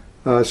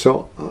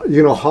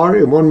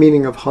 Hari, one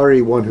meaning of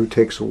Hari, one who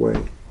takes away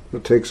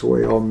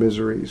all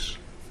miseries.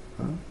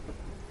 And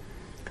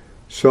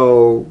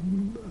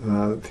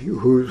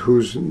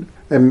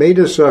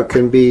Medasa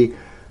can be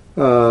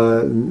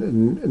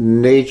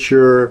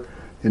nature,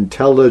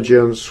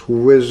 intelligence,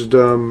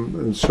 wisdom,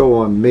 and so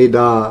on.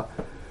 Meda,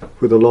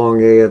 with a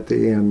long A at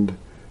the end,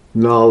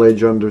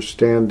 knowledge,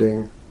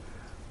 understanding.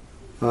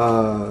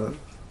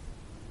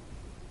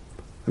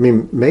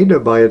 Meda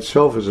by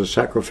itself is a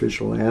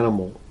sacrificial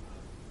animal,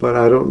 but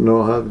I don't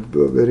know how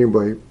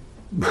anybody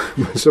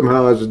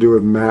somehow has to do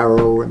with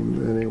marrow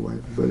and anyway.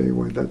 But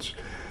anyway, that's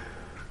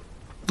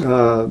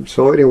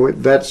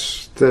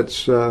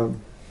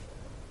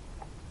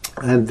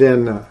and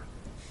then.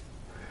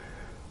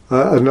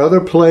 Another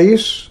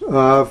place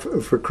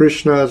for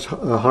Krishna is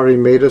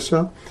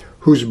Harimedasa,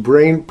 whose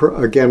brain,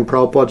 again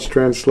Prabhupada's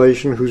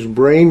translation, whose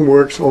brain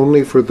works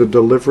only for the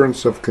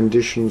deliverance of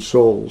conditioned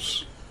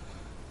souls.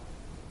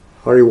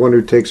 Hari, one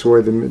who takes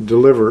away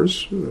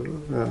delivers.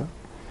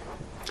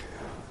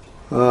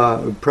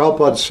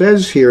 Prabhupada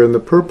says here in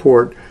the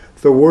purport,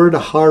 the word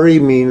Hari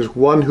means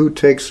one who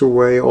takes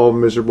away all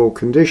miserable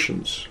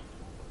conditions.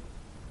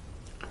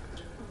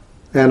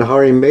 And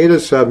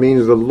Harimedasa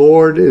means the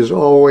Lord is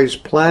always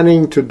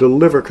planning to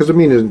deliver, because it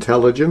means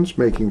intelligence,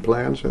 making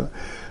plans,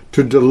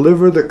 to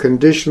deliver the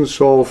conditioned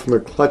soul from the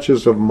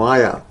clutches of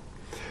Maya.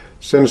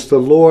 Since the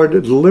Lord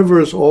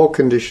delivers all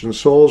conditioned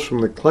souls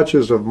from the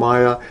clutches of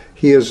Maya,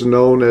 he is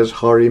known as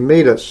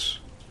Harimedas.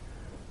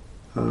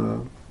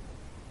 But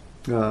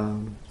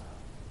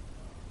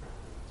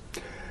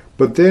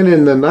then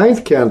in the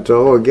 9th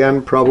canto,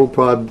 again,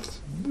 Prabhupada,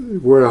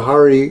 where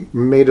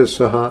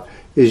Harimedasa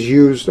is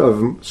used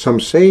of some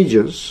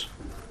sages,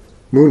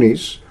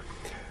 munis,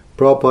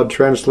 Prabhupada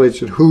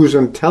translates it, whose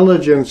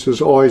intelligence is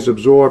always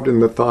absorbed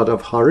in the thought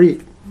of Hari.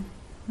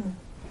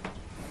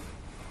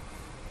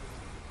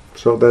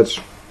 So that's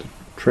the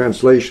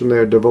translation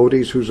there,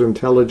 devotees whose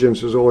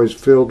intelligence is always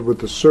filled with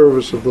the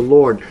service of the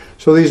Lord.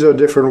 So these are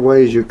different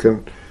ways you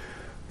can,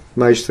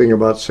 nice thing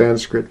about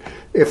Sanskrit.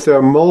 If there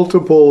are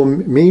multiple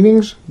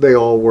meanings, they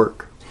all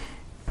work.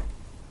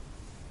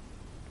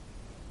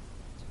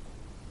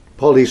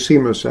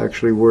 Polysemous,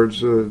 actually,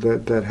 words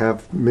that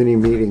have many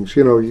meanings.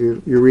 You know,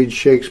 you read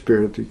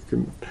Shakespeare,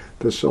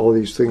 there's all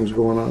these things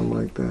going on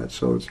like that.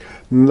 So it's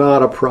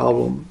not a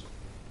problem.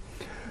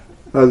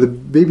 The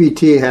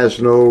BBT has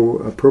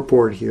no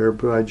purport here,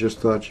 but I just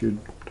thought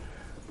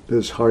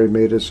this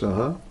Harimeta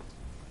Saha.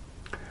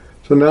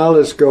 So now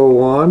let's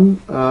go on.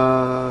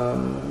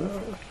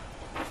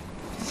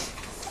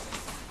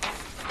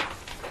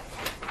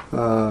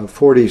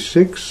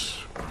 46.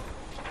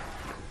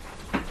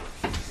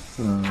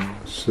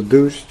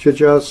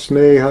 Saduschaja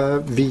sneha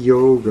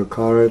viyoga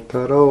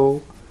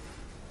karataro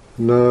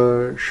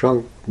na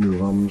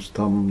shanknuvam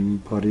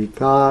stam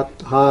paritat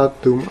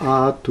hatum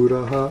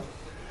aturaha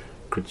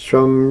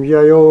kritsam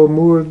yayo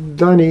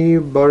murdani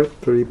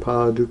bhartri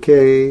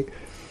paduke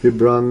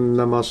vibran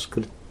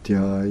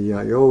namaskritya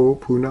yayo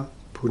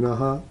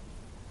punaha.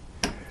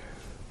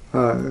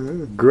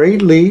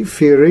 Greatly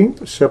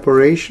fearing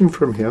separation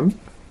from him,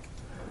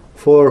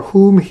 for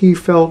whom he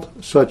felt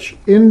such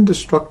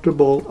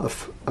indestructible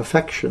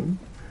affection,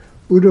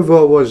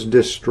 Uddhava was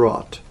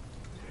distraught,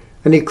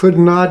 and he could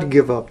not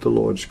give up the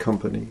Lord's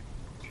company.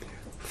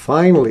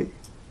 Finally,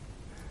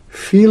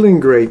 feeling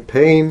great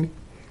pain,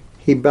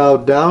 he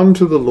bowed down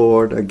to the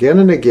Lord again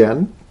and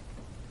again,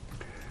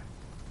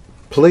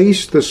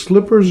 placed the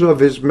slippers of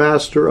his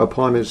master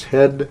upon his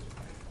head,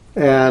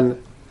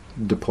 and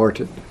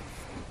departed.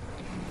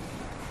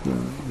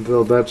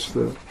 Though that's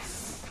the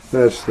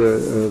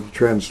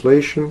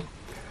translation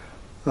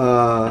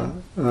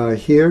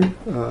here.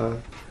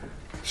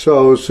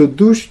 So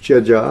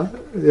Saduschaja,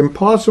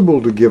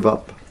 impossible to give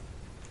up.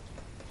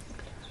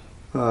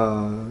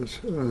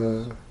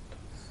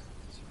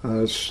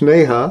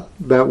 Sneha,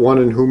 that one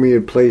in whom he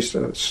had placed.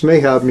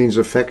 Sneha means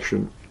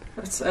affection.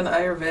 It's in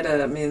Ayurveda.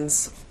 It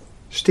means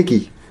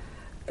sticky.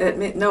 It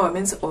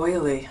means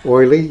oily.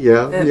 Oily,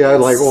 yeah,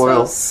 like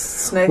oil.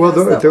 So well,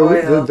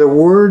 the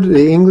word,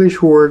 the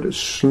English word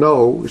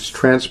snow,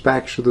 trans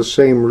back to the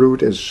same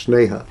root as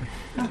sneha.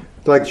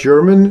 Like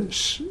German,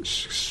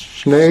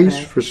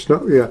 schnees for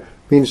snow, yeah,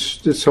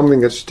 means it's something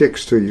that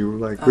sticks to you.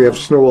 Like we have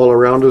snow all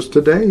around us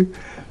today,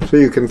 so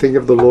you can think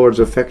of the Lord's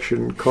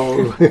affection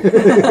called.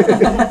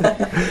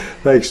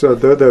 Like so,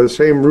 they're the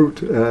same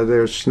root.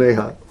 There's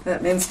sneha.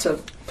 That means to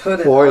put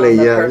it oily,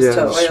 on the person,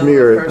 to oil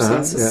smear the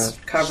person,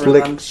 cover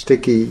slick, them.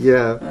 sticky,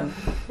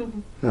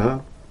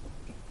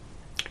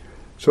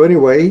 So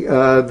anyway,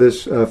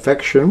 this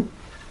affection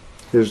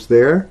is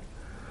there,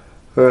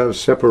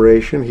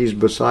 separation. He's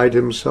beside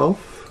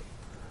himself.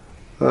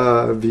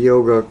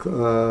 Viyoga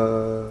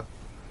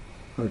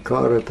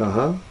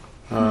karataha,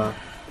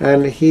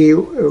 and he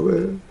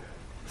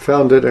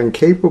found it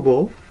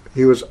incapable.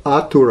 He was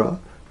atura,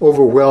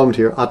 overwhelmed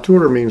here.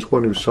 Atura means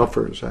one who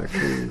suffers,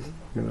 actually.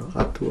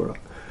 Atura.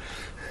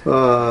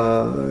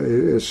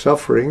 Is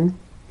suffering,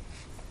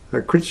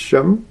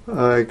 krisham,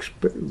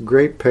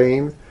 great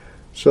pain.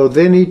 So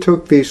then he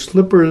took the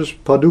slippers,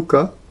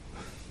 paduka,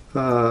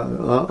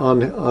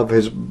 of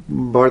his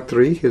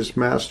bhartri, his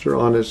master,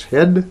 on his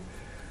head,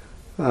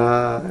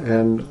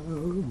 and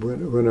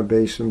when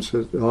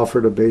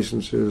offered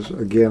obeisances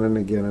again and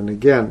again and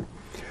again.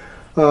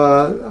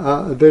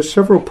 There's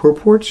several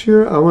purports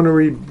here. I want to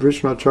read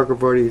Vishwanath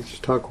Chakravarti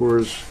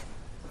Thakur's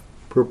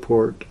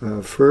purport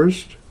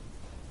first.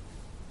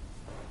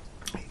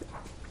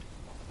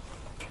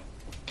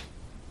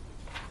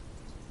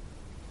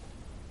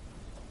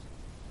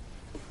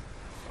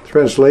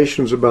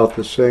 Translation's about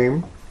the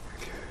same.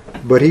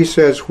 But he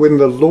says, when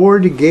the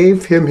Lord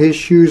gave him his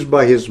shoes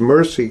by his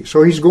mercy,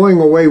 so he's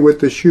going away with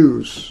the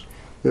shoes,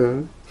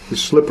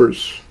 his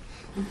slippers.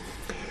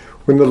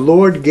 When the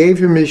Lord gave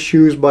him his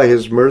shoes by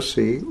his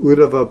mercy,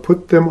 Uddhava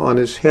put them on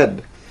his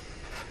head.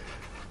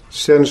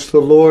 Since the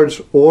Lord's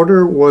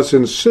order was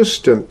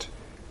insistent,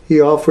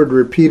 he offered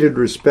repeated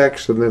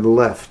respects and then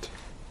left.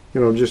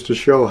 Just to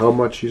show how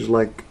much he's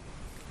like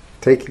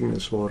taking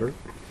this order.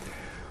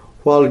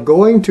 While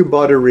going to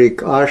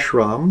Badarik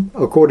Ashram,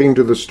 according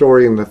to the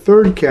story in the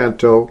 3rd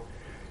canto,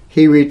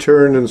 he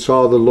returned and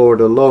saw the Lord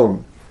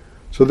alone.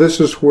 So this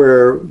is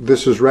where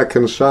this is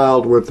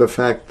reconciled with the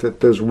fact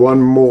that there's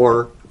one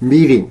more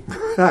meeting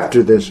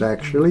after this,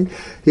 actually.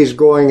 He's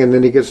going and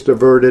then he gets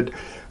diverted.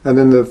 And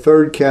in the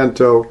 3rd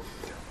canto,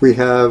 we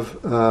have,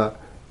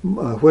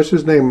 what's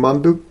his name,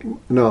 Manduk?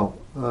 No,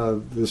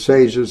 the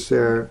sage is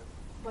there.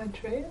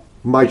 Maitreya?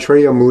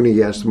 Maitreya Muni,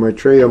 yes.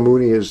 Maitreya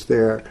Muni is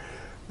there.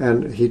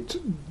 And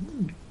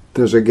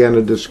there's again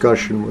a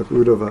discussion with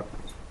Uddhava.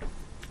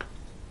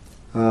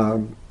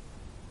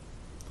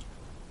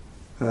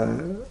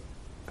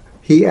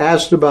 He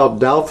asked about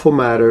doubtful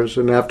matters,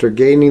 and after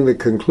gaining the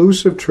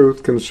conclusive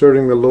truth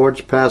concerning the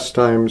Lord's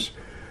pastimes,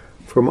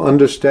 from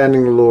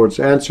understanding the Lord's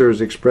answer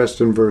is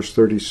expressed in verse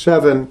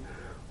 37.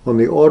 On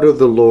the order of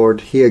the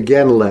Lord, he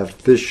again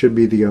left. This should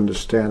be the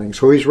understanding.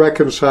 So he's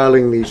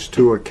reconciling these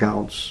two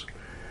accounts.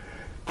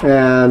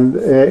 And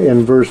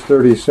in verse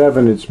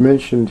 37, it's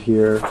mentioned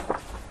here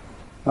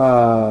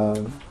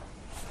in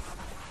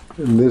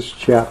this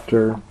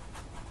chapter.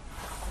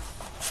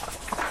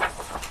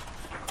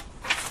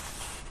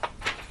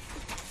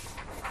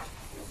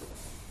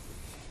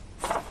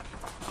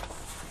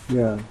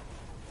 Yeah.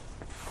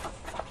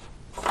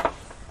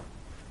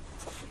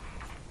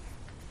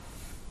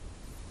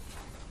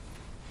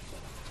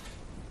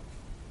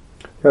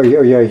 Oh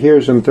yeah.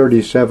 Here's in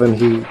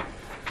 37.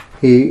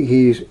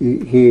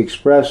 He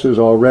expresses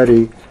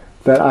already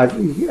that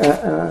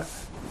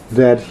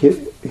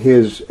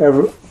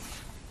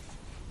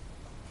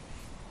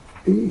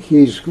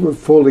he's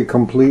fully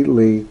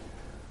completely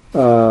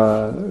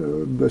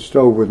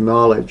bestowed with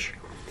knowledge,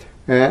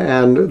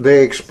 and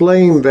they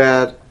explain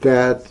that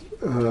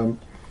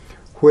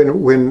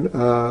when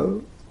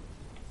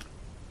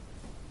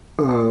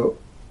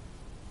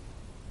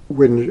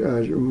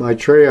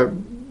Maitreya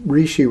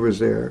Rishi was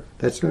there,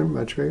 that's him,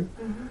 Maitreya?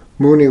 Mm-hmm.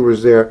 Muni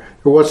was there.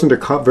 It wasn't a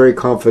very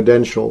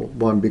confidential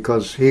one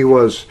because he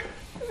was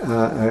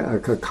a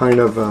kind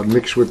of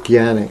mixed with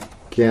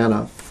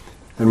Jnana.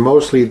 And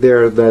mostly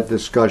there, that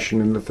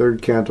discussion in the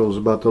third canto is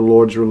about the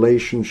Lord's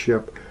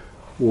relationship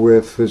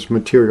with his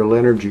material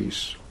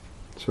energies.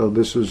 So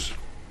this is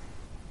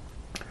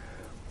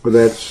where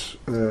that's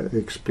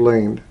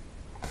explained.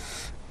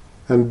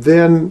 And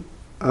then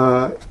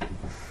the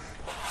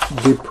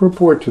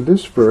purport to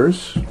this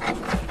verse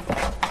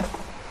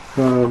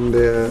from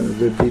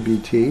the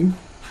DBT.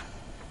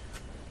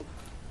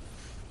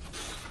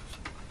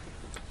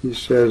 He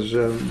says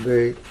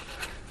they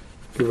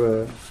give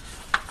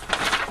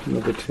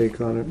another take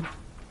on it.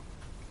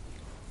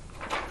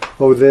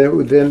 Oh,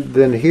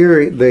 then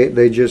here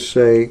they just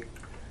say,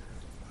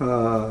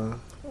 according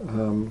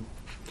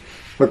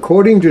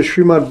to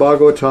Srimad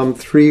Bhagavatam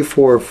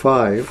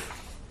 3.4.5,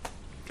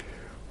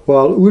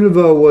 while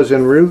Uddhava was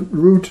en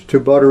route to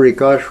Badarik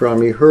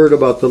Ashram, he heard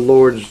about the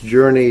Lord's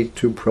journey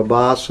to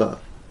Prabhasa.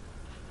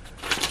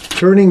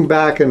 Turning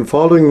back and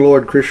following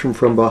Lord Krishna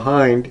from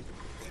behind,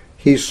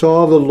 he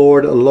saw the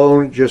Lord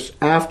alone just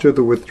after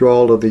the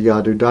withdrawal of the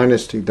Yadu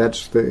dynasty.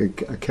 That's the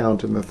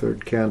account in the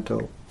third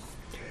canto.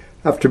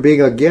 After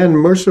being again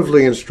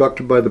mercifully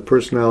instructed by the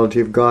personality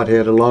of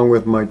Godhead, along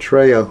with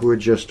Maitreya, who had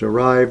just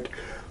arrived,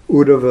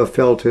 Uddhava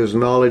felt his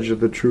knowledge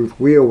of the truth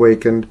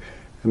reawakened,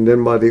 and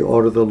then by the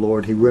order of the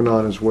Lord, he went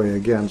on his way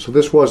again. So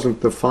this wasn't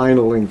the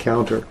final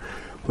encounter,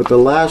 but the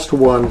last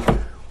one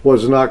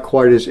was not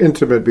quite as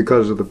intimate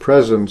because of the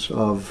presence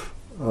of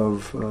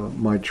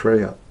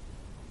Maitreya.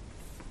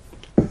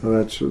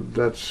 That's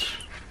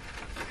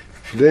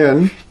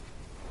then.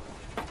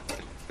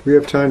 Do we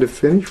have time to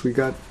finish? We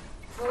got.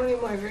 How many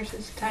more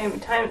verses? Time.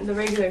 The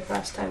regular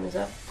class time is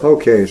up.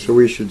 Okay, so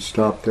we should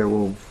stop there.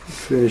 We'll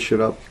finish it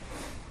up.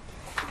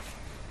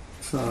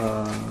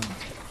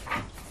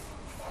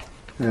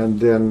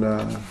 And then,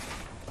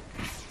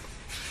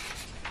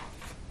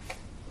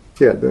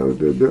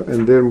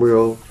 and then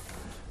we'll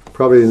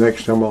probably the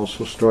next time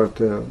also start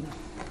the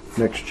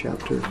next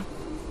chapter.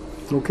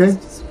 Okay.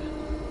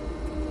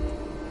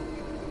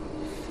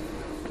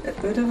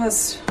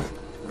 Uddhava's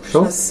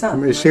So,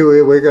 son. you see,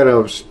 we're going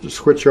to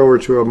switch over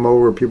to a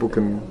mode where people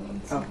can.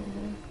 Oh,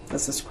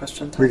 this is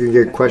question time. We can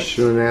get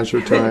question and answer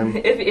time.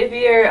 if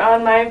you're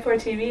on Mayapur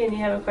TV and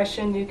you have a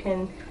question, you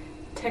can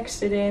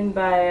text it in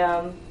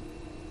by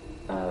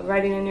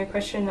writing in your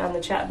question on the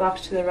chat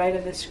box to the right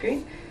of the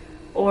screen,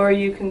 or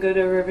you can go to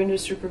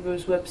Ravindra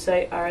Prabhu's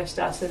website,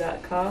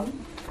 rsdasa.com,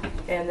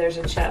 and there's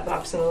a chat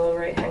box in the lower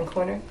right hand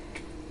corner.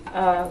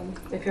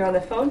 If you're on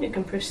the phone, you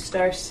can push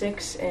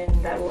 *6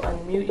 and that will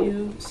unmute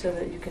you so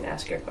that you can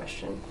ask your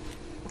question.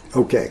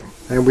 Okay,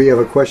 and we have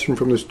a question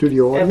from the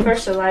studio audience. And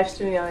first, a live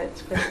studio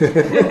audience.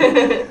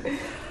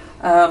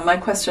 My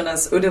question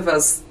is,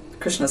 Uddhava's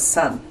Krishna's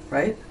son,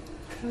 right?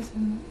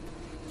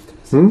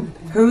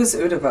 Who's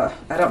Uddhava?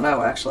 I don't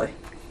know, actually.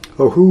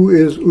 Oh, who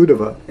is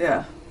Uddhava?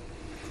 Yeah.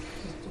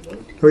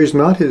 Oh, he's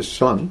not his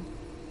son.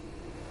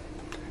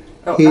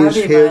 Oh, He's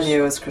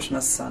Abhimanyu is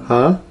Krishna's son.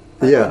 Huh?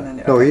 Yeah.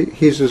 Abhimanyu, No, okay.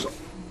 he's his.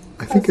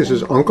 I think is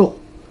his uncle.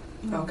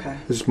 Okay.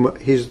 He's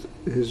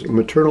his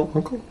maternal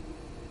uncle.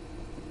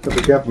 I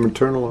forget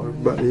maternal,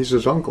 but he's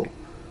his uncle,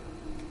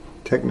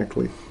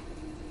 technically.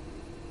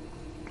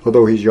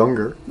 Although he's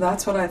younger.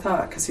 That's what I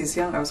thought, because he's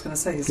young. I was going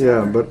to say he's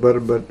Yeah, younger.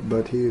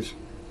 but he's.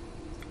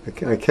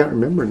 I can't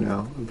remember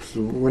now. It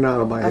went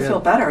out of my head. I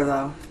feel better,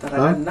 though, that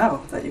I didn't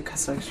know that you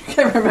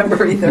can't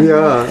remember either.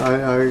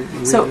 Yeah,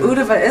 So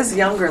Uddhava is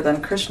younger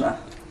than Krishna.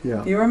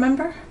 Yeah. You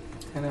remember?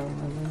 I don't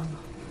remember.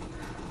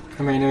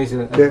 I mean, I know he's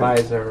an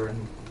advisor,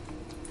 and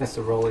that's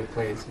the role he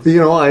plays.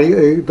 You know,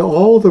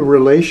 all the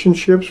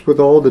relationships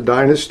with all the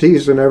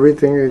dynasties and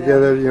everything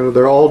together, you know,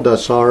 they're all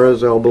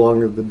Dasaras. They all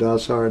belong to the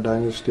Dasara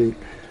dynasty.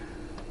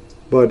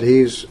 But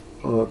he's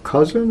a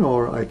cousin,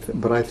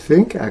 but I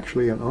think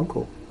actually an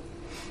uncle.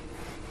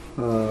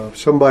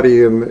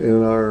 Somebody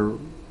in our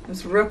It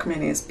was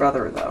Rukmini's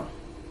brother, though.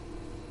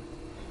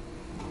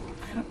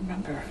 I don't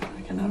remember.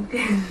 I can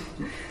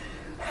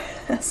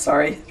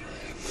Sorry.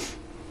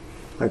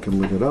 I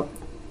can look it up.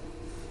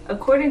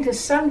 According to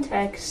some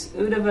texts,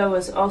 Uddhava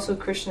was also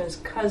Krishna's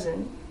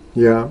cousin.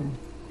 Yeah.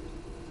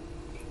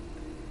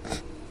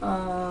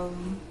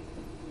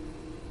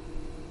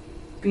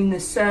 Being the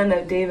son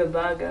of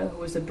Devabhaga, who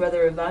was the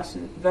brother of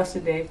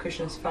Vasudeva,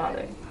 Krishna's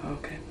father.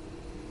 Okay.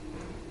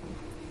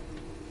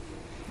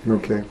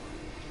 Okay.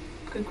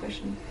 Good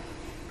question.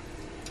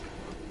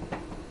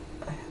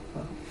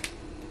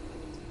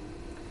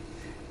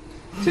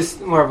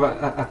 Just more of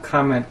a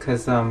comment,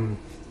 because I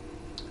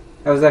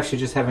was actually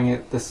just having a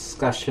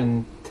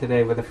discussion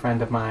today with a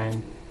friend of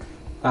mine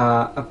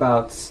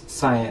about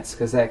science,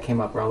 because that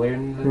came up earlier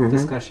in the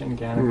discussion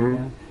again and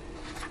again.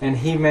 And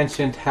he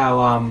mentioned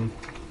how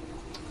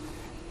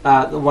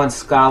the one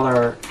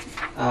scholar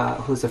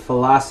who's a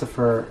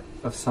philosopher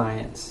of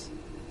science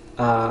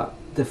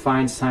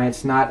defines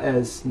science not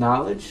as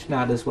knowledge,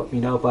 not as what we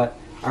know, but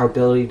our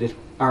ability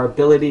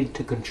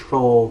to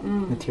control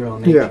material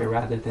nature,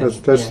 rather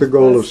than that's the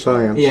goal of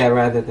science. Yeah,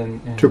 rather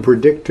than to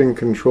predict and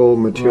control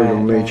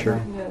material nature.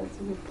 Right. Yeah, that's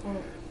a good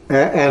point.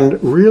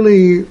 And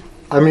really,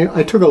 I mean,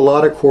 I took a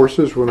lot of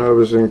courses when I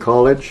was in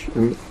college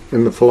in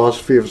the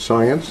philosophy of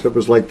science. It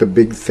was like the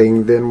big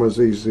thing then, was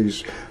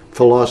these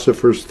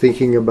philosophers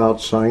thinking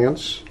about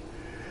science.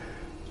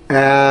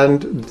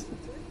 And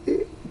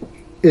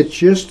it's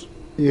just,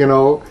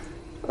 a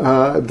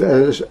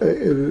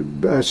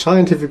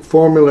scientific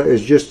formula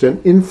is just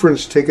an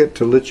inference ticket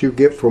to let you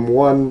get from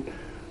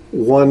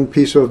one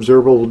piece of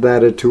observable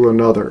data to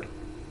another.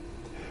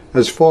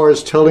 As far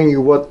as telling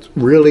you what's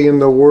really in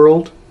the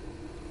world,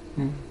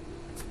 you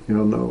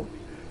don't know.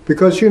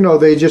 Because,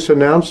 they just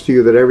announced to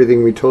you that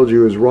everything we told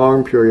you is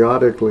wrong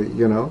periodically,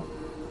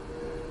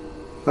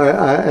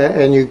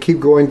 and you keep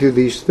going through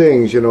these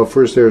things,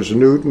 first there's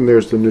Newton,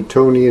 there's the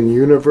Newtonian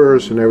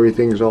universe, and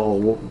everything's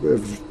all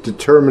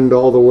determined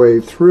all the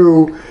way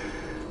through,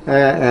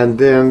 and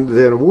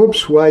then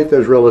whoops, right,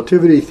 there's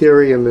relativity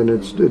theory, and then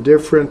it's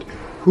different.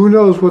 Who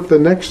knows what the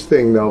next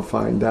thing they'll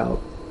find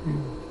out?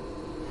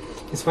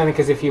 It's funny,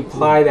 because if you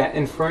apply that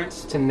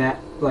inference to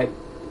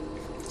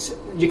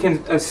you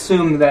can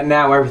assume that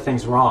now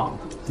everything's wrong.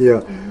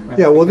 Yeah. Right?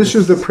 Yeah, well, this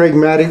is the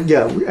pragmatic,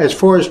 as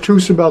far as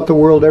truths about the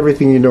world,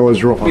 everything you know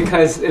is wrong.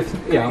 Because if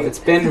it's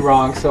been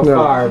wrong so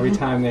far every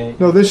time they...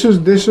 No, this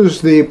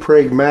is the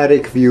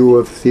pragmatic view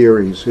of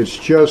theories. It's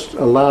just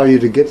allow you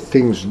to get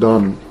things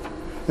done.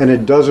 And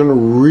it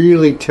doesn't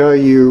really tell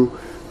you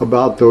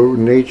about the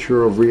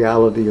nature of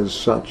reality as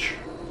such.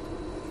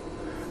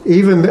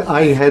 Even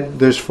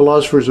there's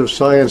philosophers of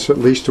science, at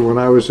least when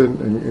I was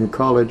in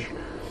college,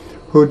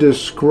 who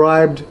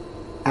described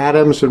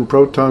atoms and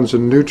protons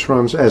and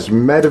neutrons as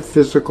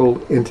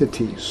metaphysical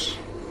entities.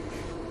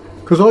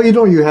 Because all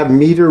you have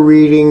meter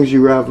readings,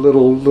 you have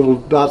little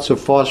dots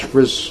of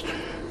phosphorus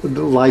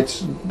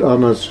lights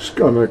on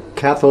a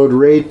cathode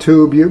ray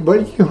tube,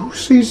 but who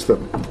sees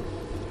them?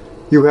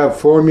 You have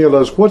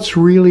formulas. What's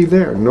really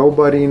there?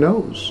 Nobody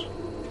knows.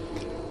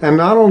 And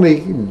not only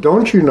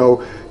don't you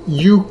know,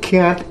 you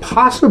can't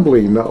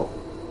possibly know.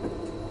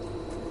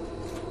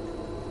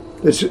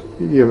 It's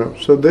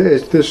so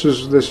this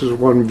is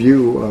one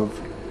view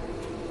of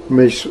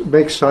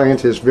makes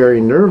scientists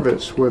very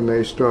nervous when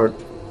they start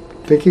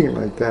thinking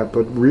like that.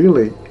 But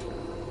really,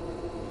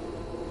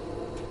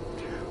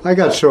 I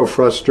got so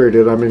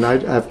frustrated. I mean,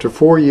 after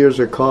 4 years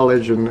of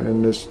college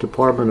in this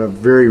department of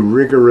very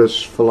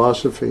rigorous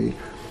philosophy,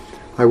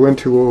 I went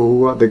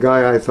to the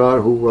guy I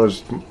thought who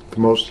was the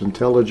most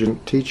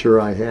intelligent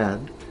teacher I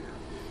had,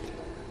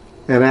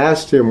 and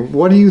asked him,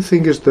 what do you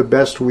think is the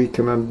best we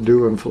can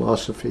do in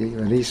philosophy?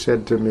 And he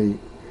said to me,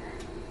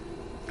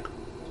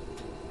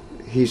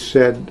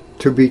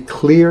 to be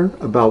clear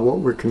about what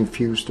we're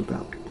confused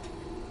about.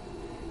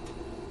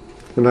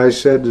 And I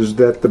said, is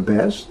that the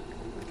best?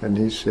 And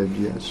he said,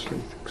 yes, I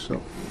think so.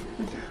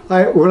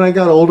 When I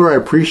got older, I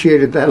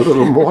appreciated that a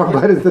little more,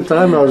 but at the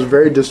time I was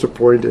very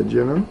disappointed,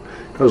 I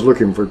was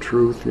looking for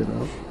truth,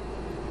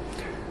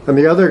 And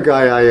the other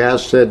guy I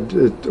asked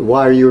said,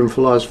 why are you in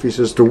philosophy? He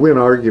says, to win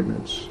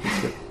arguments.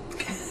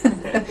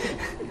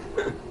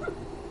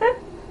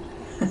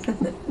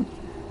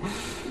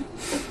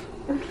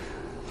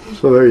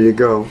 So there you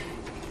go.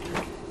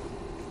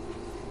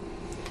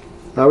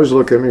 I was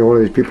one of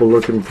these people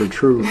looking for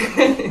truth.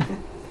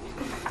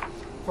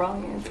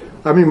 Wrong answer.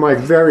 I mean, my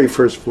very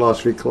first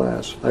philosophy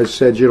class, I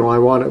said,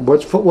 what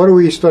are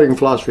we studying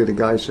philosophy, the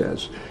guy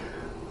says.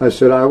 I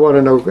said, I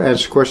want to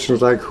ask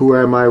questions like, who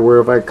am I, where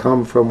have I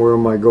come from, where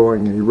am I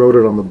going? And he wrote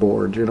it on the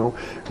board,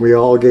 We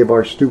all gave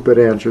our stupid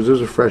answers. It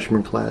was a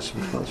freshman class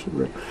in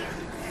philosophy.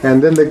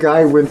 And then the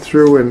guy went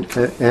through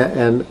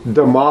and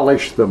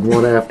demolished them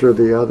one after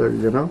the other,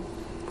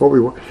 what we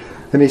want.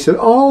 And he said,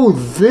 oh,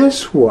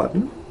 this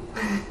one.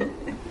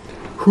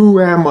 Who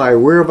am I,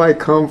 where have I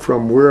come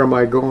from, where am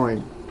I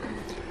going?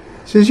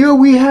 He says,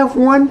 we have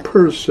one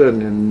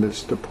person in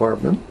this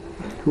department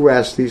who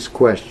asks these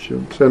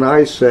questions. And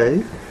I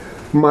say,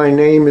 My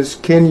name is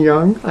Ken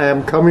Young. I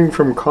am coming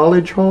from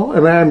College Hall,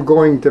 and I am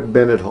going to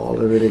Bennett Hall.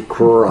 And then he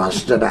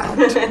crossed it out.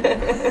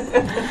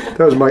 That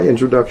was my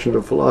introduction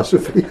to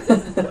philosophy.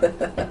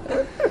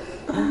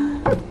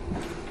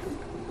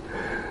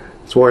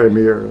 That's why I'm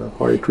here.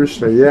 Hare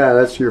Krishna. Yeah,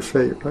 that's your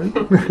fate, right?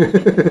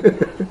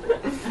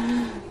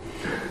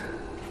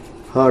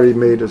 Hari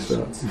made us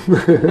up.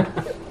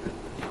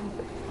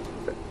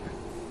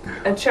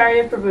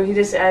 Acharya Prabhu, he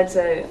just adds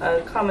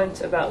a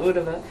comment about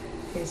Uddhava.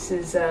 He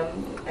says,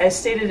 as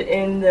stated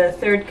in the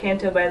 3rd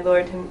canto by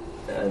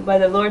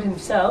the Lord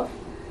himself,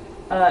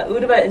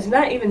 Uddhava is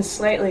not even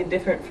slightly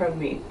different from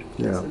me.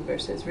 Yeah. That's the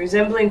verse says.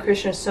 Resembling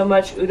Krishna so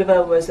much,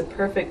 Uddhava was the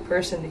perfect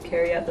person to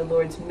carry out the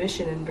Lord's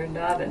mission in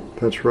Vrindavan.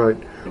 That's right.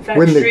 In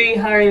fact, Sri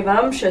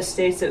Harivamsha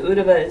states that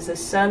Uddhava is the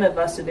son of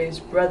Vasudev's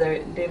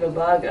brother,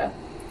 Devabhaga.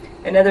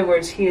 In other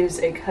words, he is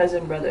a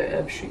cousin brother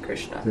of Sri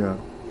Krishna. Yeah,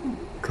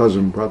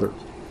 cousin brother.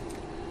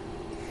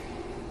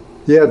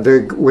 Yeah,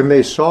 when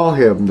they saw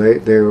him,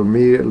 they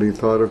immediately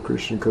thought of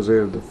Krishna because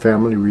the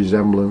family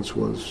resemblance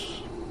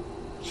was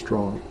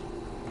strong.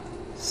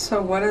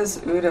 So what is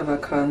Uddhava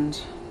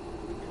Kund?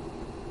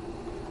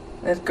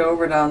 At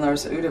Govardhan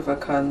there's Uddhava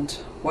Kund.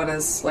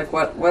 What's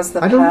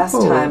the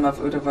pastime of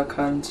Uddhava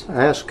Kund?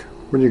 Ask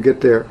when you get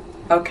there.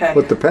 Okay.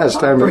 What the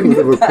pastime of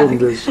Uddhava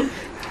Kund is.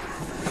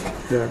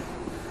 Yeah.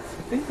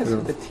 I think that's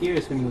with the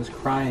tears when he was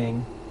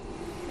crying.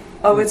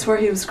 Oh, it's where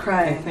he was I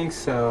crying. think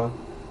so.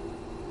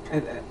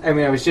 I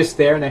mean, I was just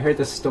there and I heard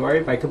the story,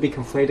 but I could be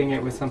conflating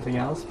it with something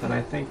else, but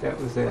I think that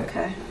was it.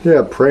 Okay.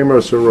 Yeah, Prema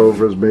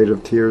Sarovar is made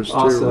of tears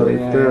Also, too, right?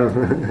 yeah.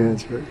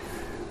 That's right.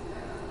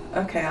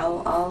 Okay,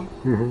 I'll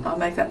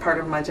make that part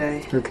of my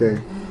day.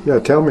 Okay. Yeah,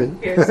 tell me.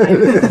 Here's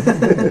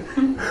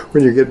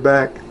When you get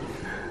back.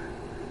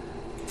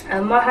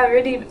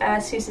 Maharidi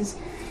asks, he says,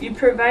 you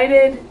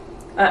provided,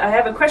 I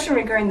have a question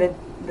regarding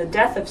the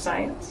death of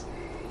science.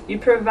 You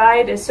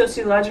provide a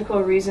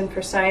sociological reason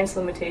for science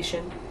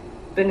limitation,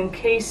 but in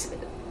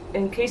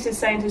cases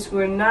scientists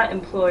were not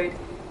employed,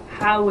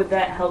 how would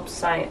that help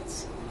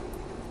science?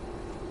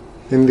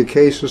 In the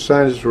case of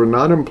scientists were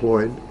not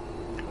employed,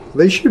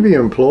 they should be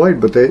employed,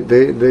 but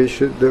they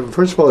should,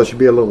 first of all, they should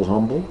be a little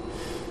humble.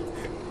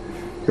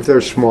 If they're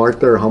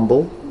smart, they're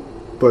humble,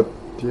 but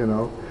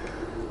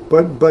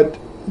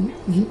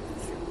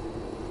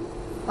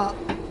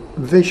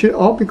they should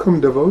all become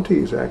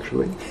devotees,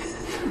 actually.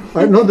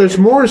 No, there's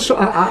more.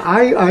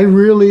 I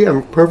really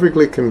am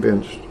perfectly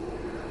convinced.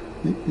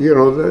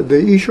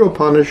 The Isha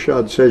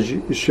Upanishad says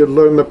you should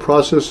learn the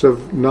process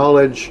of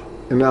knowledge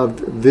and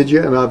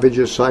vidya and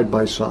avidya side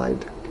by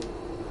side.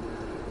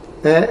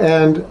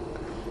 And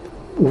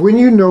when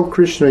you know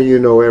Krishna, you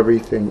know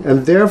everything.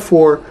 And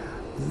therefore,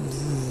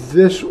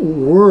 this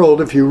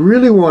world, if you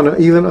really want to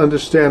even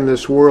understand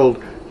this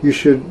world, you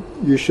should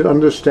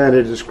understand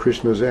it as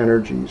Krishna's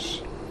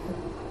energies.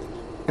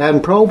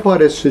 And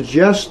Prabhupada has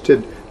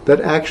suggested that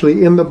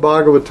actually in the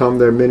Bhagavatam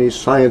there are many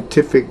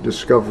scientific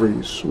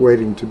discoveries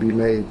waiting to be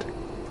made.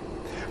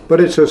 But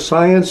it's a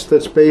science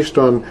that's based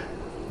on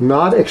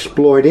not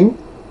exploiting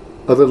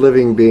other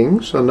living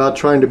beings, and not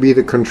trying to be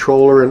the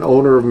controller and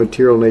owner of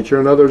material nature.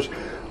 In other words,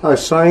 a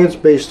science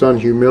based on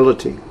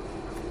humility.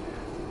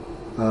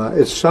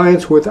 It's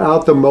science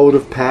without the mode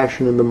of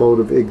passion and the mode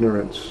of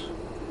ignorance.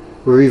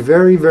 It would be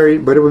very,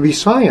 but it would be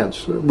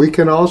science. We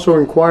can also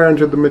inquire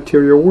into the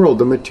material world.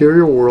 The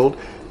material world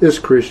is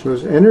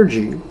Krishna's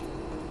energy.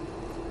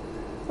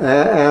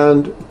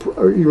 And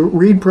you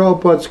read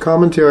Prabhupada's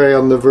commentary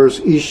on the verse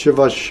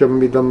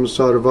Ishavasham Idam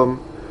Sarvam.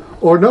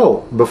 Or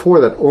no, before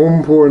that,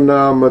 Om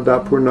Purna Mada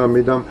Purna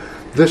Midam.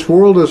 This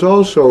world is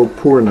also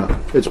Purna.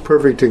 It's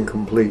perfect and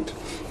complete.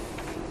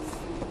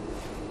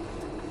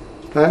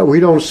 We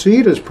don't see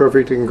it as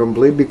perfect and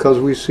complete because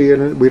we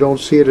don't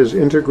see it as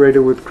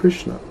integrated with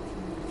Krishna.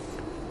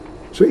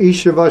 So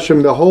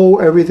Ishavasham,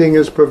 everything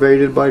is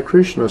pervaded by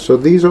Krishna. So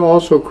these are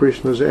also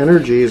Krishna's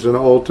energies, and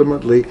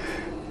ultimately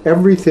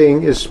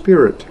everything is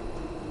spirit.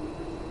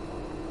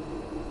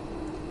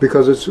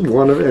 Because it's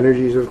one of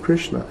energies of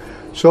Krishna.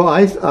 So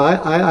I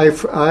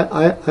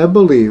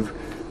believe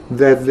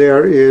that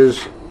there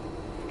is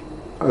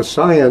a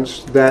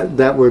science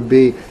that would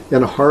be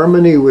in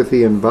harmony with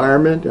the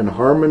environment, in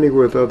harmony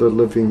with other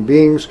living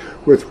beings,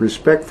 with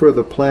respect for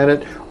the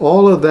planet.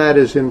 All of that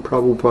is in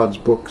Prabhupada's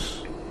books.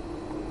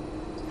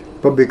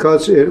 But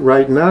because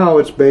right now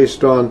it's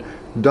based on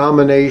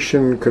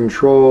domination,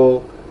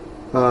 control,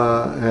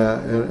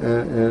 and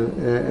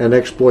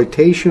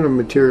exploitation of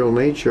material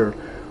nature,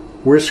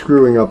 we're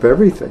screwing up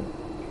everything.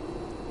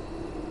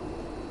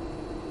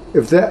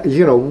 If that,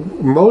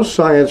 most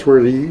science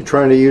we're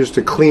trying to use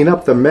to clean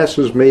up the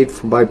messes made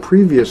by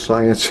previous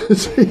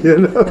sciences,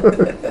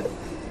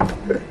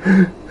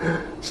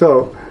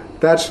 So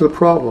that's the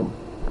problem,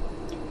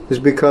 is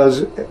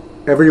because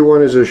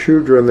everyone is a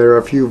Shudra and there are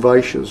a few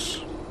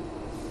Vaishyas.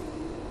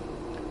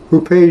 Who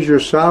pays your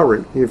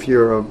salary if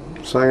you're a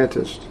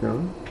scientist,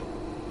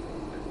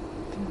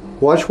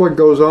 Watch what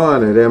goes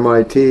on at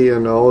MIT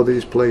and all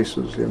these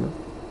places,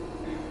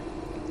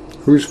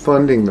 Who's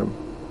funding them?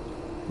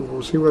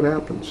 We'll see what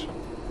happens.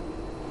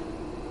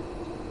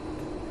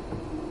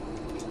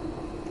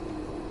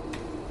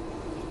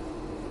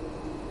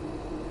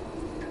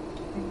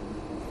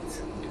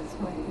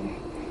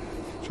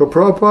 So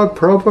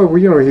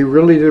Prabhupada, he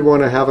really did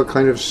want to have a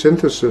kind of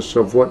synthesis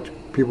of what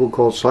people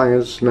call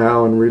science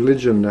now and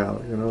religion now,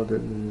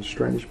 the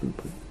estrangement.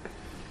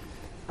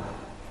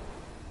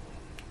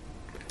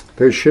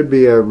 There should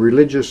be a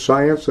religious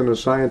science and a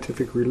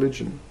scientific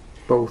religion,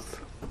 both.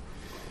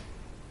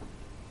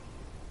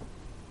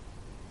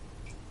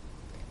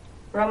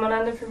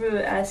 Ramananda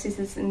Prabhu asks, he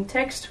says, in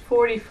text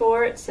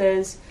 44 it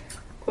says,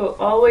 quote,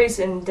 always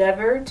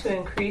endeavor to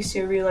increase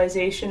your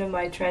realization of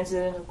my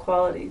transcendental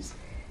qualities.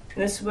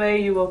 In this way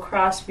you will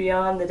cross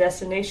beyond the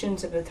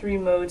destinations of the three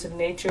modes of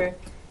nature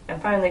and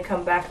finally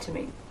come back to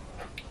me.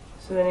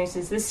 So then he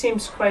says, this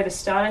seems quite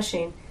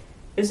astonishing.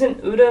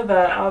 Isn't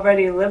Uddhava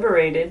already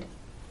liberated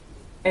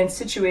and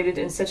situated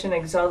in such an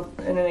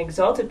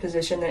exalted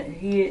position that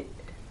he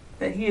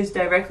is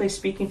directly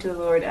speaking to the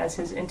Lord as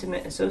his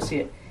intimate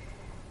associate?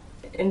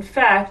 In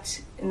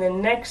fact, in the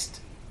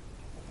next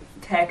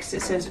text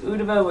it says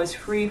Uddhava was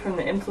free from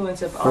the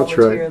influence of all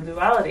material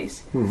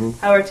dualities. Mm-hmm.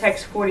 However,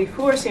 text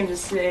 44 seems to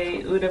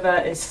say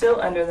Uddhava is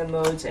still under the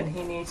modes and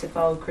he needs to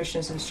follow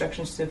Krishna's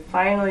instructions to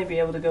finally be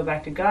able to go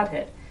back to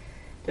Godhead.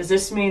 Does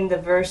this mean the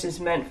verse is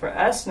meant for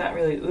us, not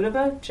really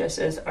Uddhava, just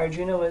as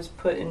Arjuna was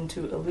put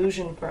into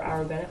illusion for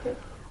our benefit?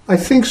 I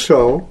think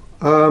so.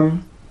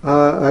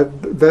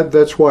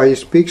 That's why he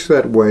speaks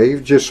that way,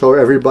 just so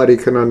everybody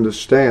can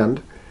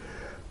understand.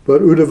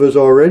 But Uddhava is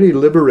already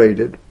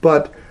liberated.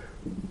 But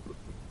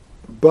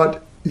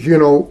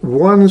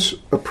one's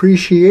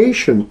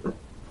appreciation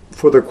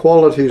for the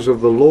qualities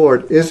of the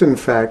Lord is in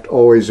fact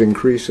always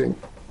increasing.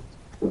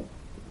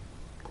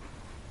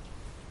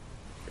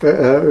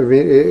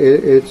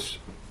 It's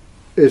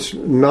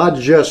not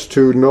just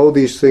to know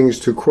these things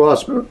to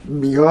cross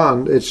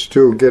beyond, it's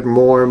to get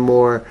more and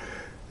more.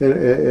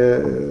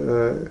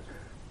 There's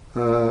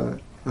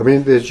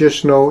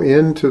just no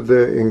end to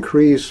the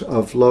increase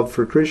of love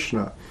for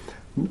Krishna.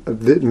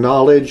 The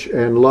knowledge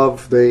and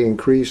love, they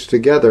increase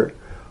together,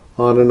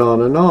 on and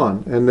on and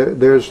on. And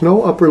there's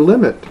no upper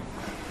limit.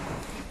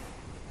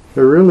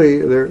 There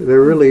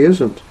really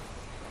isn't.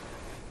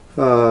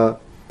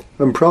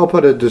 And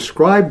Prabhupada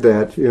described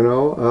that,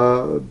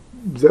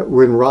 that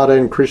when Radha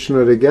and Krishna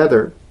are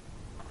together.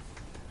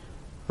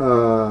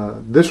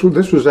 This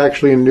was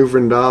actually in New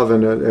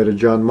Vrindavan at a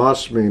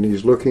Janmashtami, and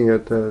he's looking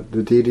at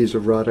the deities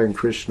of Radha and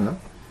Krishna.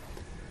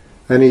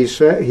 And he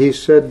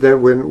said that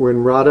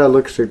when Radha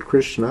looks at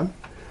Krishna,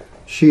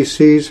 she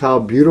sees how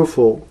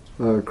beautiful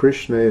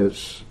Krishna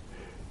is.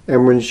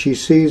 And when she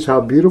sees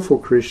how beautiful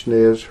Krishna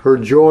is, her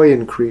joy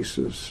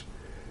increases.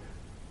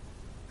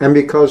 And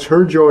because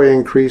her joy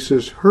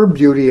increases, her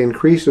beauty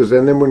increases.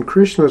 And then when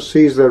Krishna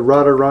sees that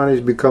Radharani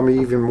is becoming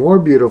even more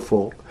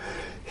beautiful,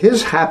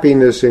 his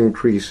happiness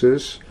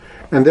increases,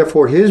 and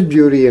therefore his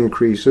beauty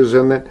increases.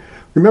 And then,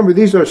 remember,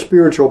 these are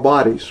spiritual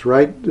bodies,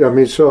 right?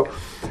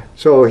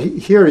 So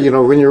here,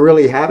 when you're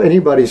really happy,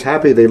 anybody's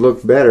happy, they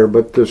look better,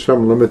 but there's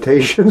some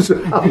limitations.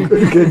 How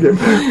good can you?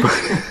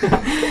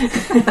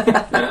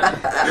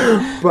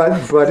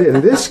 But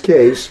in this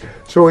case,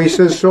 so he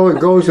says, so it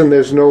goes, and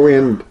there's no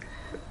end.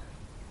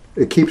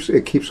 It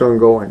keeps on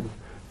going.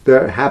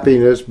 The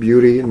happiness,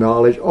 beauty,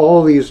 knowledge,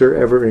 all these are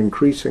ever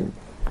increasing,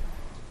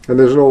 and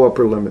there's no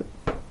upper limit.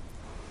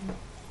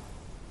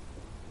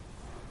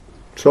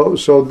 So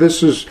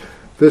this is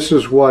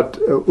what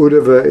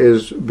Uddhava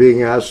is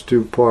being asked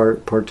to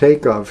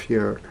partake of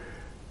here,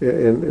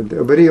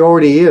 but he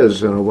already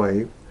is in a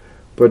way.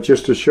 But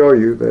just to show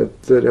you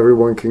that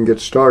everyone can get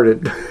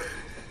started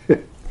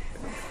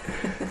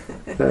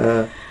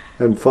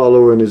and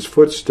follow in his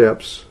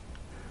footsteps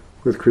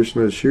with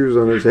Krishna's shoes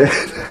on his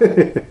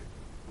head.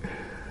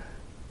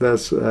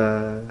 That's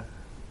and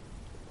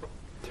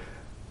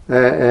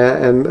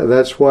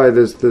that's why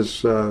this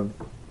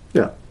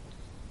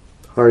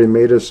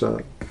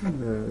Harimedasa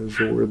is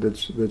the word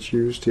that's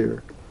used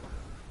here.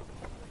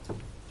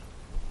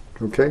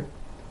 Okay.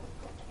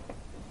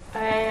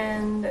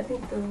 And I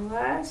think the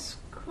last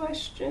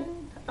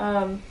question,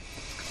 a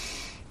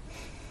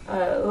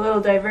little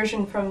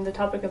diversion from the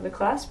topic of the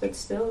class, but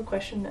still a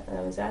question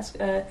that was asked.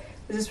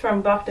 This is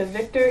from Bhakta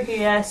Victor.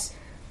 He asks,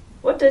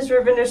 what does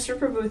Ravindra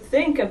Prabhu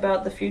think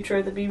about the future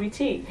of the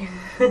BBT?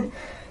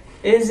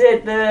 Is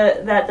it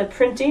that the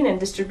printing and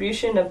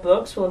distribution of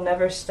books will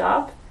never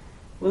stop?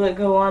 Will it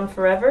go on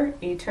forever,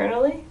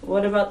 eternally?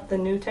 What about the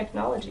new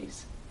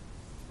technologies?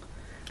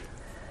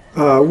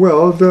 A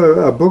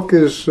book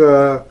is...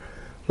 look,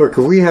 if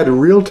we had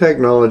real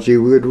technology,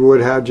 we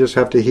would just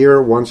have to hear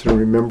it once and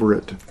remember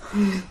it.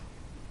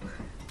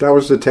 That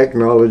was the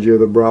technology of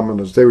the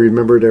Brahmanas. They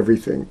remembered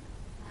everything.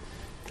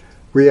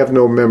 We have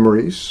no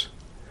memories.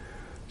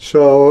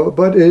 So,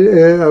 but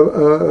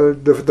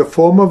the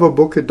form of a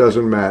book, it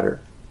doesn't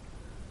matter.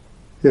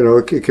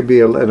 It could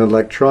be an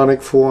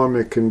electronic form.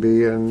 It can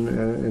be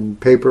in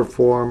paper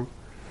form.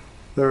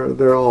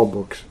 They're all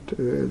books.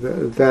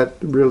 That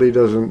really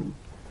doesn't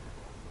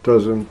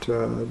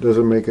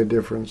make a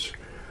difference.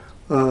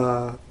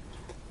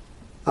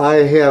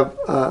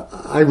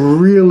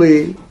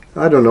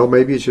 I don't know,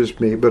 maybe it's just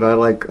me, but I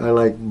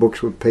like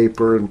books with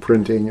paper and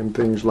printing and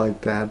things like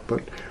that.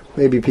 But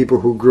maybe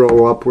people who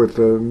grow up with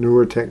the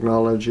newer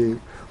technology.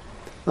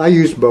 I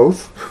use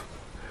both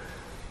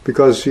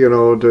because,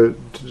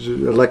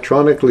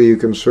 electronically you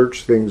can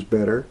search things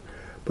better,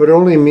 but it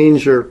only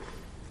means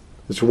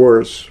it's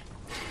worse.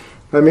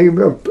 I mean,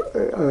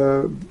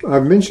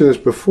 I've mentioned this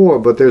before,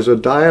 but there's a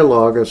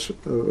dialogue,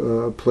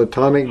 a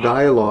Platonic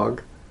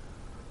dialogue.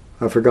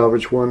 I forgot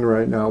which one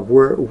right now.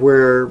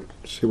 Where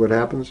see what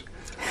happens?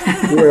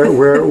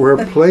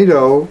 where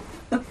Plato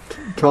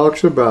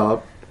talks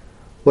about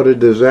what a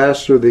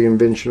disaster the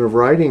invention of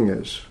writing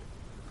is,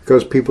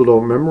 because people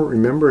don't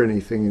remember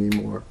anything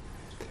anymore.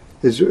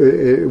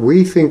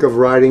 We think of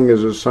writing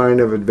as a sign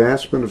of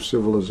advancement of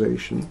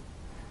civilization,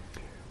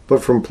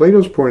 but from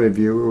Plato's point of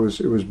view,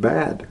 it was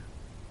bad.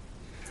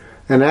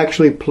 And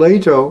actually,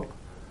 Plato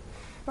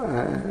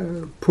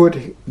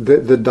put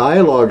the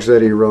dialogues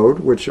that he wrote,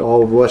 which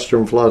all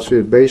Western philosophy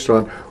is based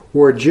on,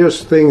 were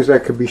just things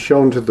that could be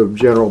shown to the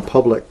general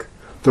public.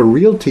 The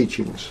real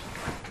teachings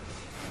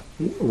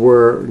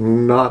were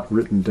not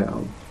written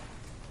down.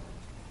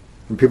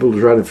 And people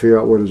try to figure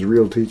out what his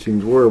real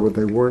teachings were, but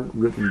they weren't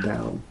written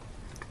down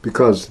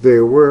because they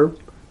were,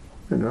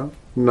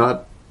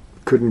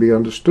 couldn't be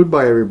understood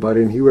by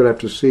everybody, and he would have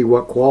to see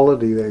what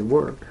quality they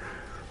were.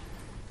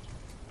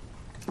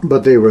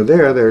 But they were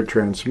there, they're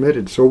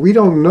transmitted. So we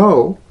don't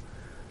know.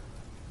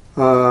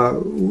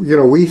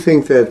 We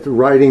think that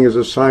writing is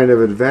a sign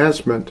of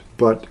advancement,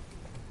 but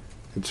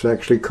it's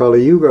actually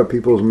Kali Yuga.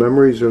 People's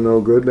memories are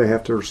no good. They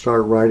have to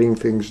start writing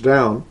things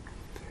down.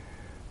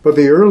 But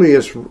the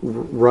earliest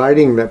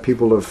writing that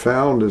people have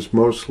found is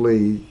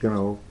mostly,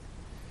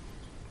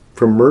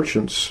 from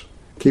merchants,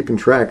 keeping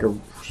track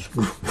of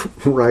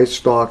rice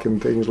stock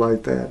and things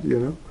like that,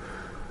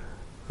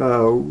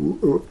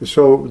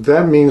 So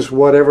that means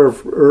whatever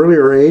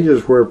earlier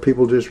ages where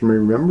people just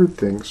remembered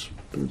things,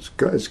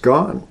 it's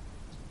gone.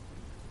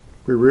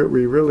 We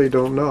really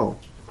don't know.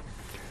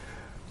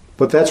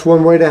 But that's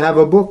one way to have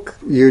a book.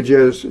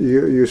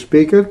 You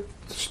speak it,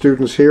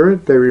 students hear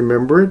it, they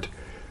remember it,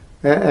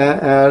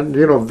 and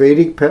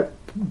Vedic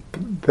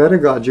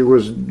pedagogy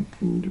was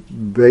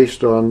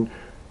based on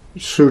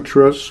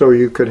sutras, so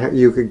you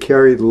could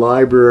carry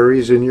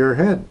libraries in your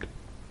head.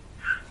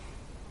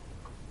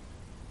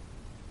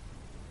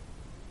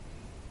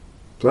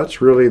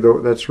 That's really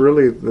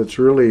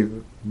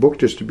book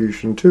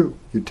distribution too.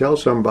 You tell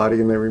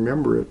somebody and they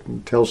remember it,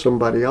 and tell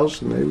somebody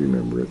else and they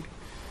remember it.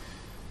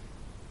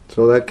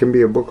 So that can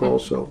be a book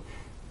also.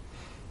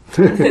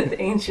 The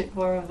ancient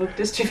form of book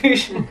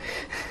distribution.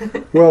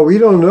 Well, we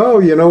don't know.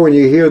 When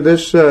you hear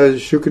this,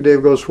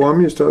 Shukadeva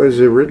Goswami is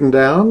it written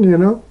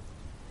down?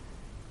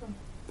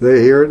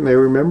 They hear it and they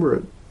remember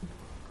it.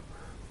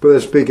 But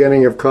it's the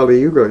beginning of Kali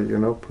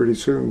Yuga. Pretty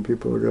soon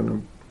people are going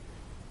to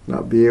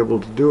not be able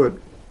to do it.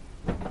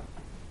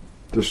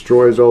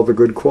 Destroys all the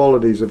good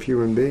qualities of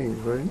human beings,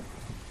 right?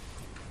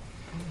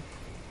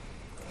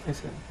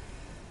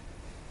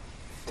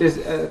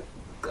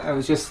 I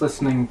was just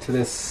listening to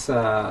this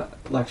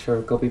lecture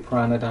of Gopi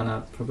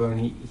Puranadana Prabhu,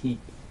 and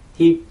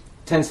he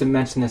tends to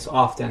mention this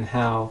often,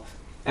 how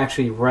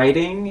actually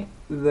writing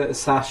the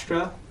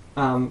sastra,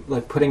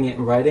 like putting it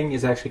in writing,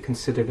 is actually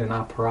considered an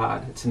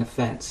aparad. It's an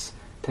offense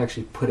to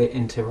actually put it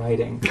into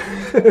writing.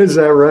 Is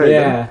that right?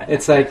 Yeah,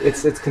 it's like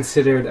it's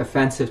considered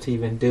offensive to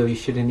even do. You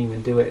shouldn't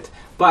even do it.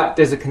 But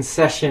there's a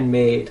concession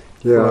made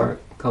for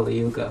Kali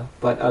Yuga.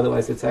 But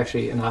otherwise, it's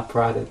actually an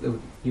aparad.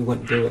 You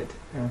wouldn't do it.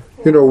 Yeah.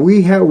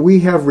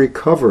 We have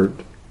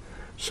recovered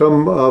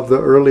some of the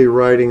early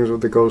writings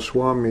of the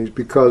Goswamis,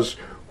 because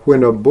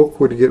when a book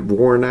would get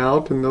worn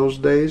out in those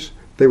days,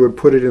 they would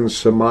put it in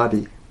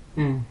samadhi.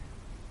 Mm.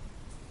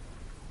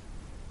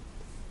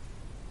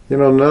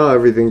 Now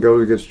everything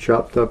gets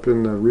chopped up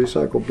in the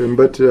recycle bin,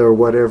 but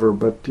whatever.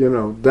 But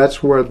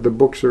that's where the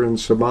books are in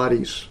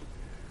samadhis.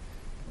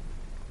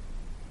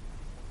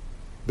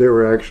 They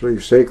were actually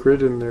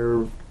sacred, and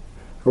they're.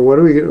 What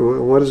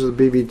does the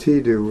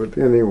BBT do with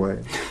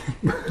anyway?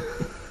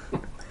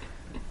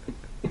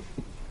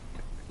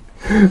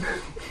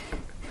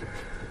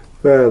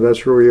 Yeah,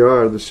 that's where we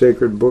are. The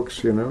sacred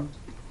books,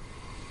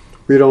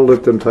 We don't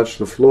let them touch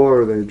the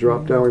floor. They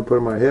drop down. We put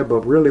them on our head.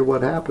 But really,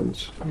 what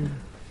happens?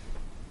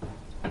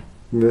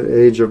 In the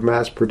age of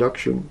mass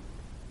production.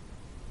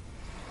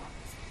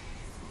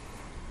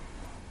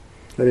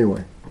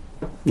 Anyway.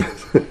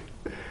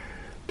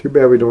 Too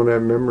bad we don't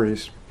have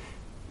memories.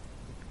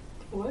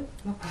 What?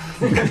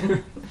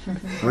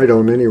 I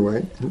don't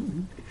anyway.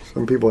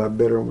 Some people have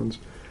better ones.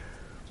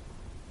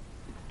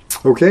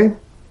 Okay.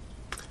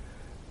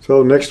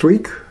 So next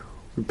week,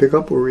 we pick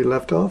up where we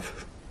left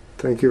off.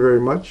 Thank you very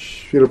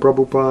much. Srila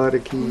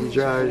Prabhupada ki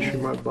jai,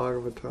 Srimad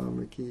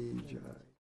Bhagavatam ki jai.